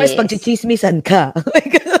 Otherwise, Yes. pagchichismisan ka.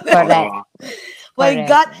 Correct. My Correct.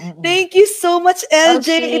 God. Thank you so much, LJ.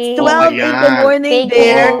 Okay. It's 12 in the Ayan. morning Thank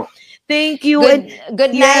there. you. Thank you.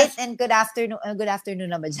 Good yes. night and good afternoon. Good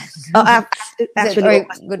afternoon naman dyan. Oh, actually,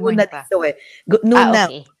 Or good morning pa. dito eh. Noon na.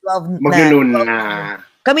 Okay. 12 Mag-noon na. na.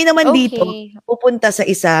 Kami naman Okay. dito, pupunta sa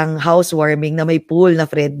isang housewarming na may pool na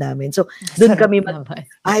friend namin. So, doon Sarap kami naman.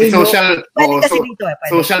 I know. Social, Pwede oo, kasi dito eh.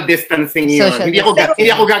 Pwede. social distancing yun. Social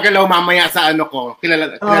Hindi ako gagalaw mamaya sa ano ko.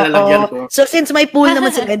 Kilalagyan ko. So, since may pool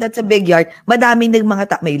naman sila, that's a big yard, madaming ng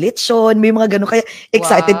mga may lechon, may mga ganun. Kaya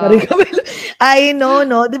excited Wow. na rin kami. I know,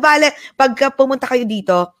 no? Di ba, pagka pumunta kayo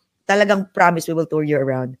dito, talagang promise we will tour you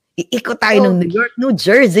around. Iikot tayo ng New York, New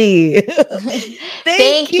Jersey.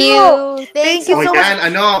 Thank you. Thank you O so yan, much.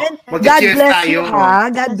 ano, God mag-cheers bless tayo. you, ha?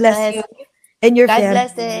 God bless you. And your God family.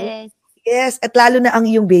 bless it. Yes, at lalo na ang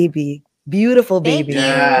iyong baby. Beautiful Thank baby. you.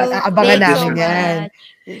 Yeah. Aabangan Thank you namin so yan.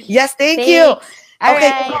 much. Yes, thank you.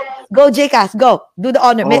 Okay, Alright. go Jcas, go. Do the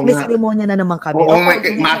honor. May Oo nga. ceremonya na naman kami. Oo,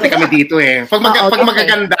 Okay. maarte kami dito eh. Pag Okay.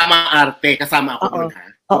 magaganda, maarte, kasama ako Oo. doon ha.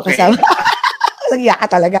 Oh, kasama. Nagyaka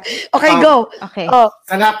talaga. Okay, go. Okay. Oh,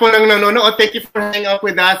 Sa lahat po ng nanonood, thank you for hanging out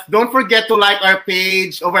with us. Don't forget to like our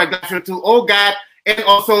page over at Glasser2 OGAT and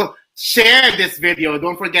also share this video.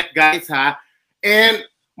 Don't forget, guys, ha? And,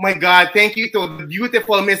 my God, thank you to the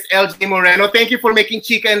beautiful Miss LJ Moreno. Thank you for making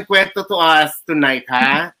Chica and Cuento to us tonight,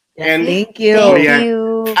 ha? And thank you. Oh, Thank yeah. you.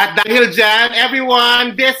 at dahil dyan,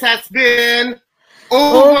 everyone, this has been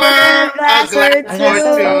Over a Glasser Glass or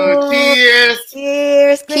Two. Two. Cheers!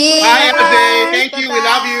 Cheers. Cheers. Bye, LJ. Bye. Thank you. We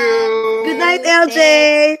love you. Good night, LJ.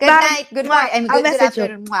 Good Bye. night. Good morning. I'll Good message you.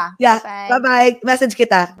 afternoon. Mwah. Yeah. Bye. Bye-bye. Message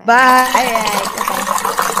kita. Bye. Alright.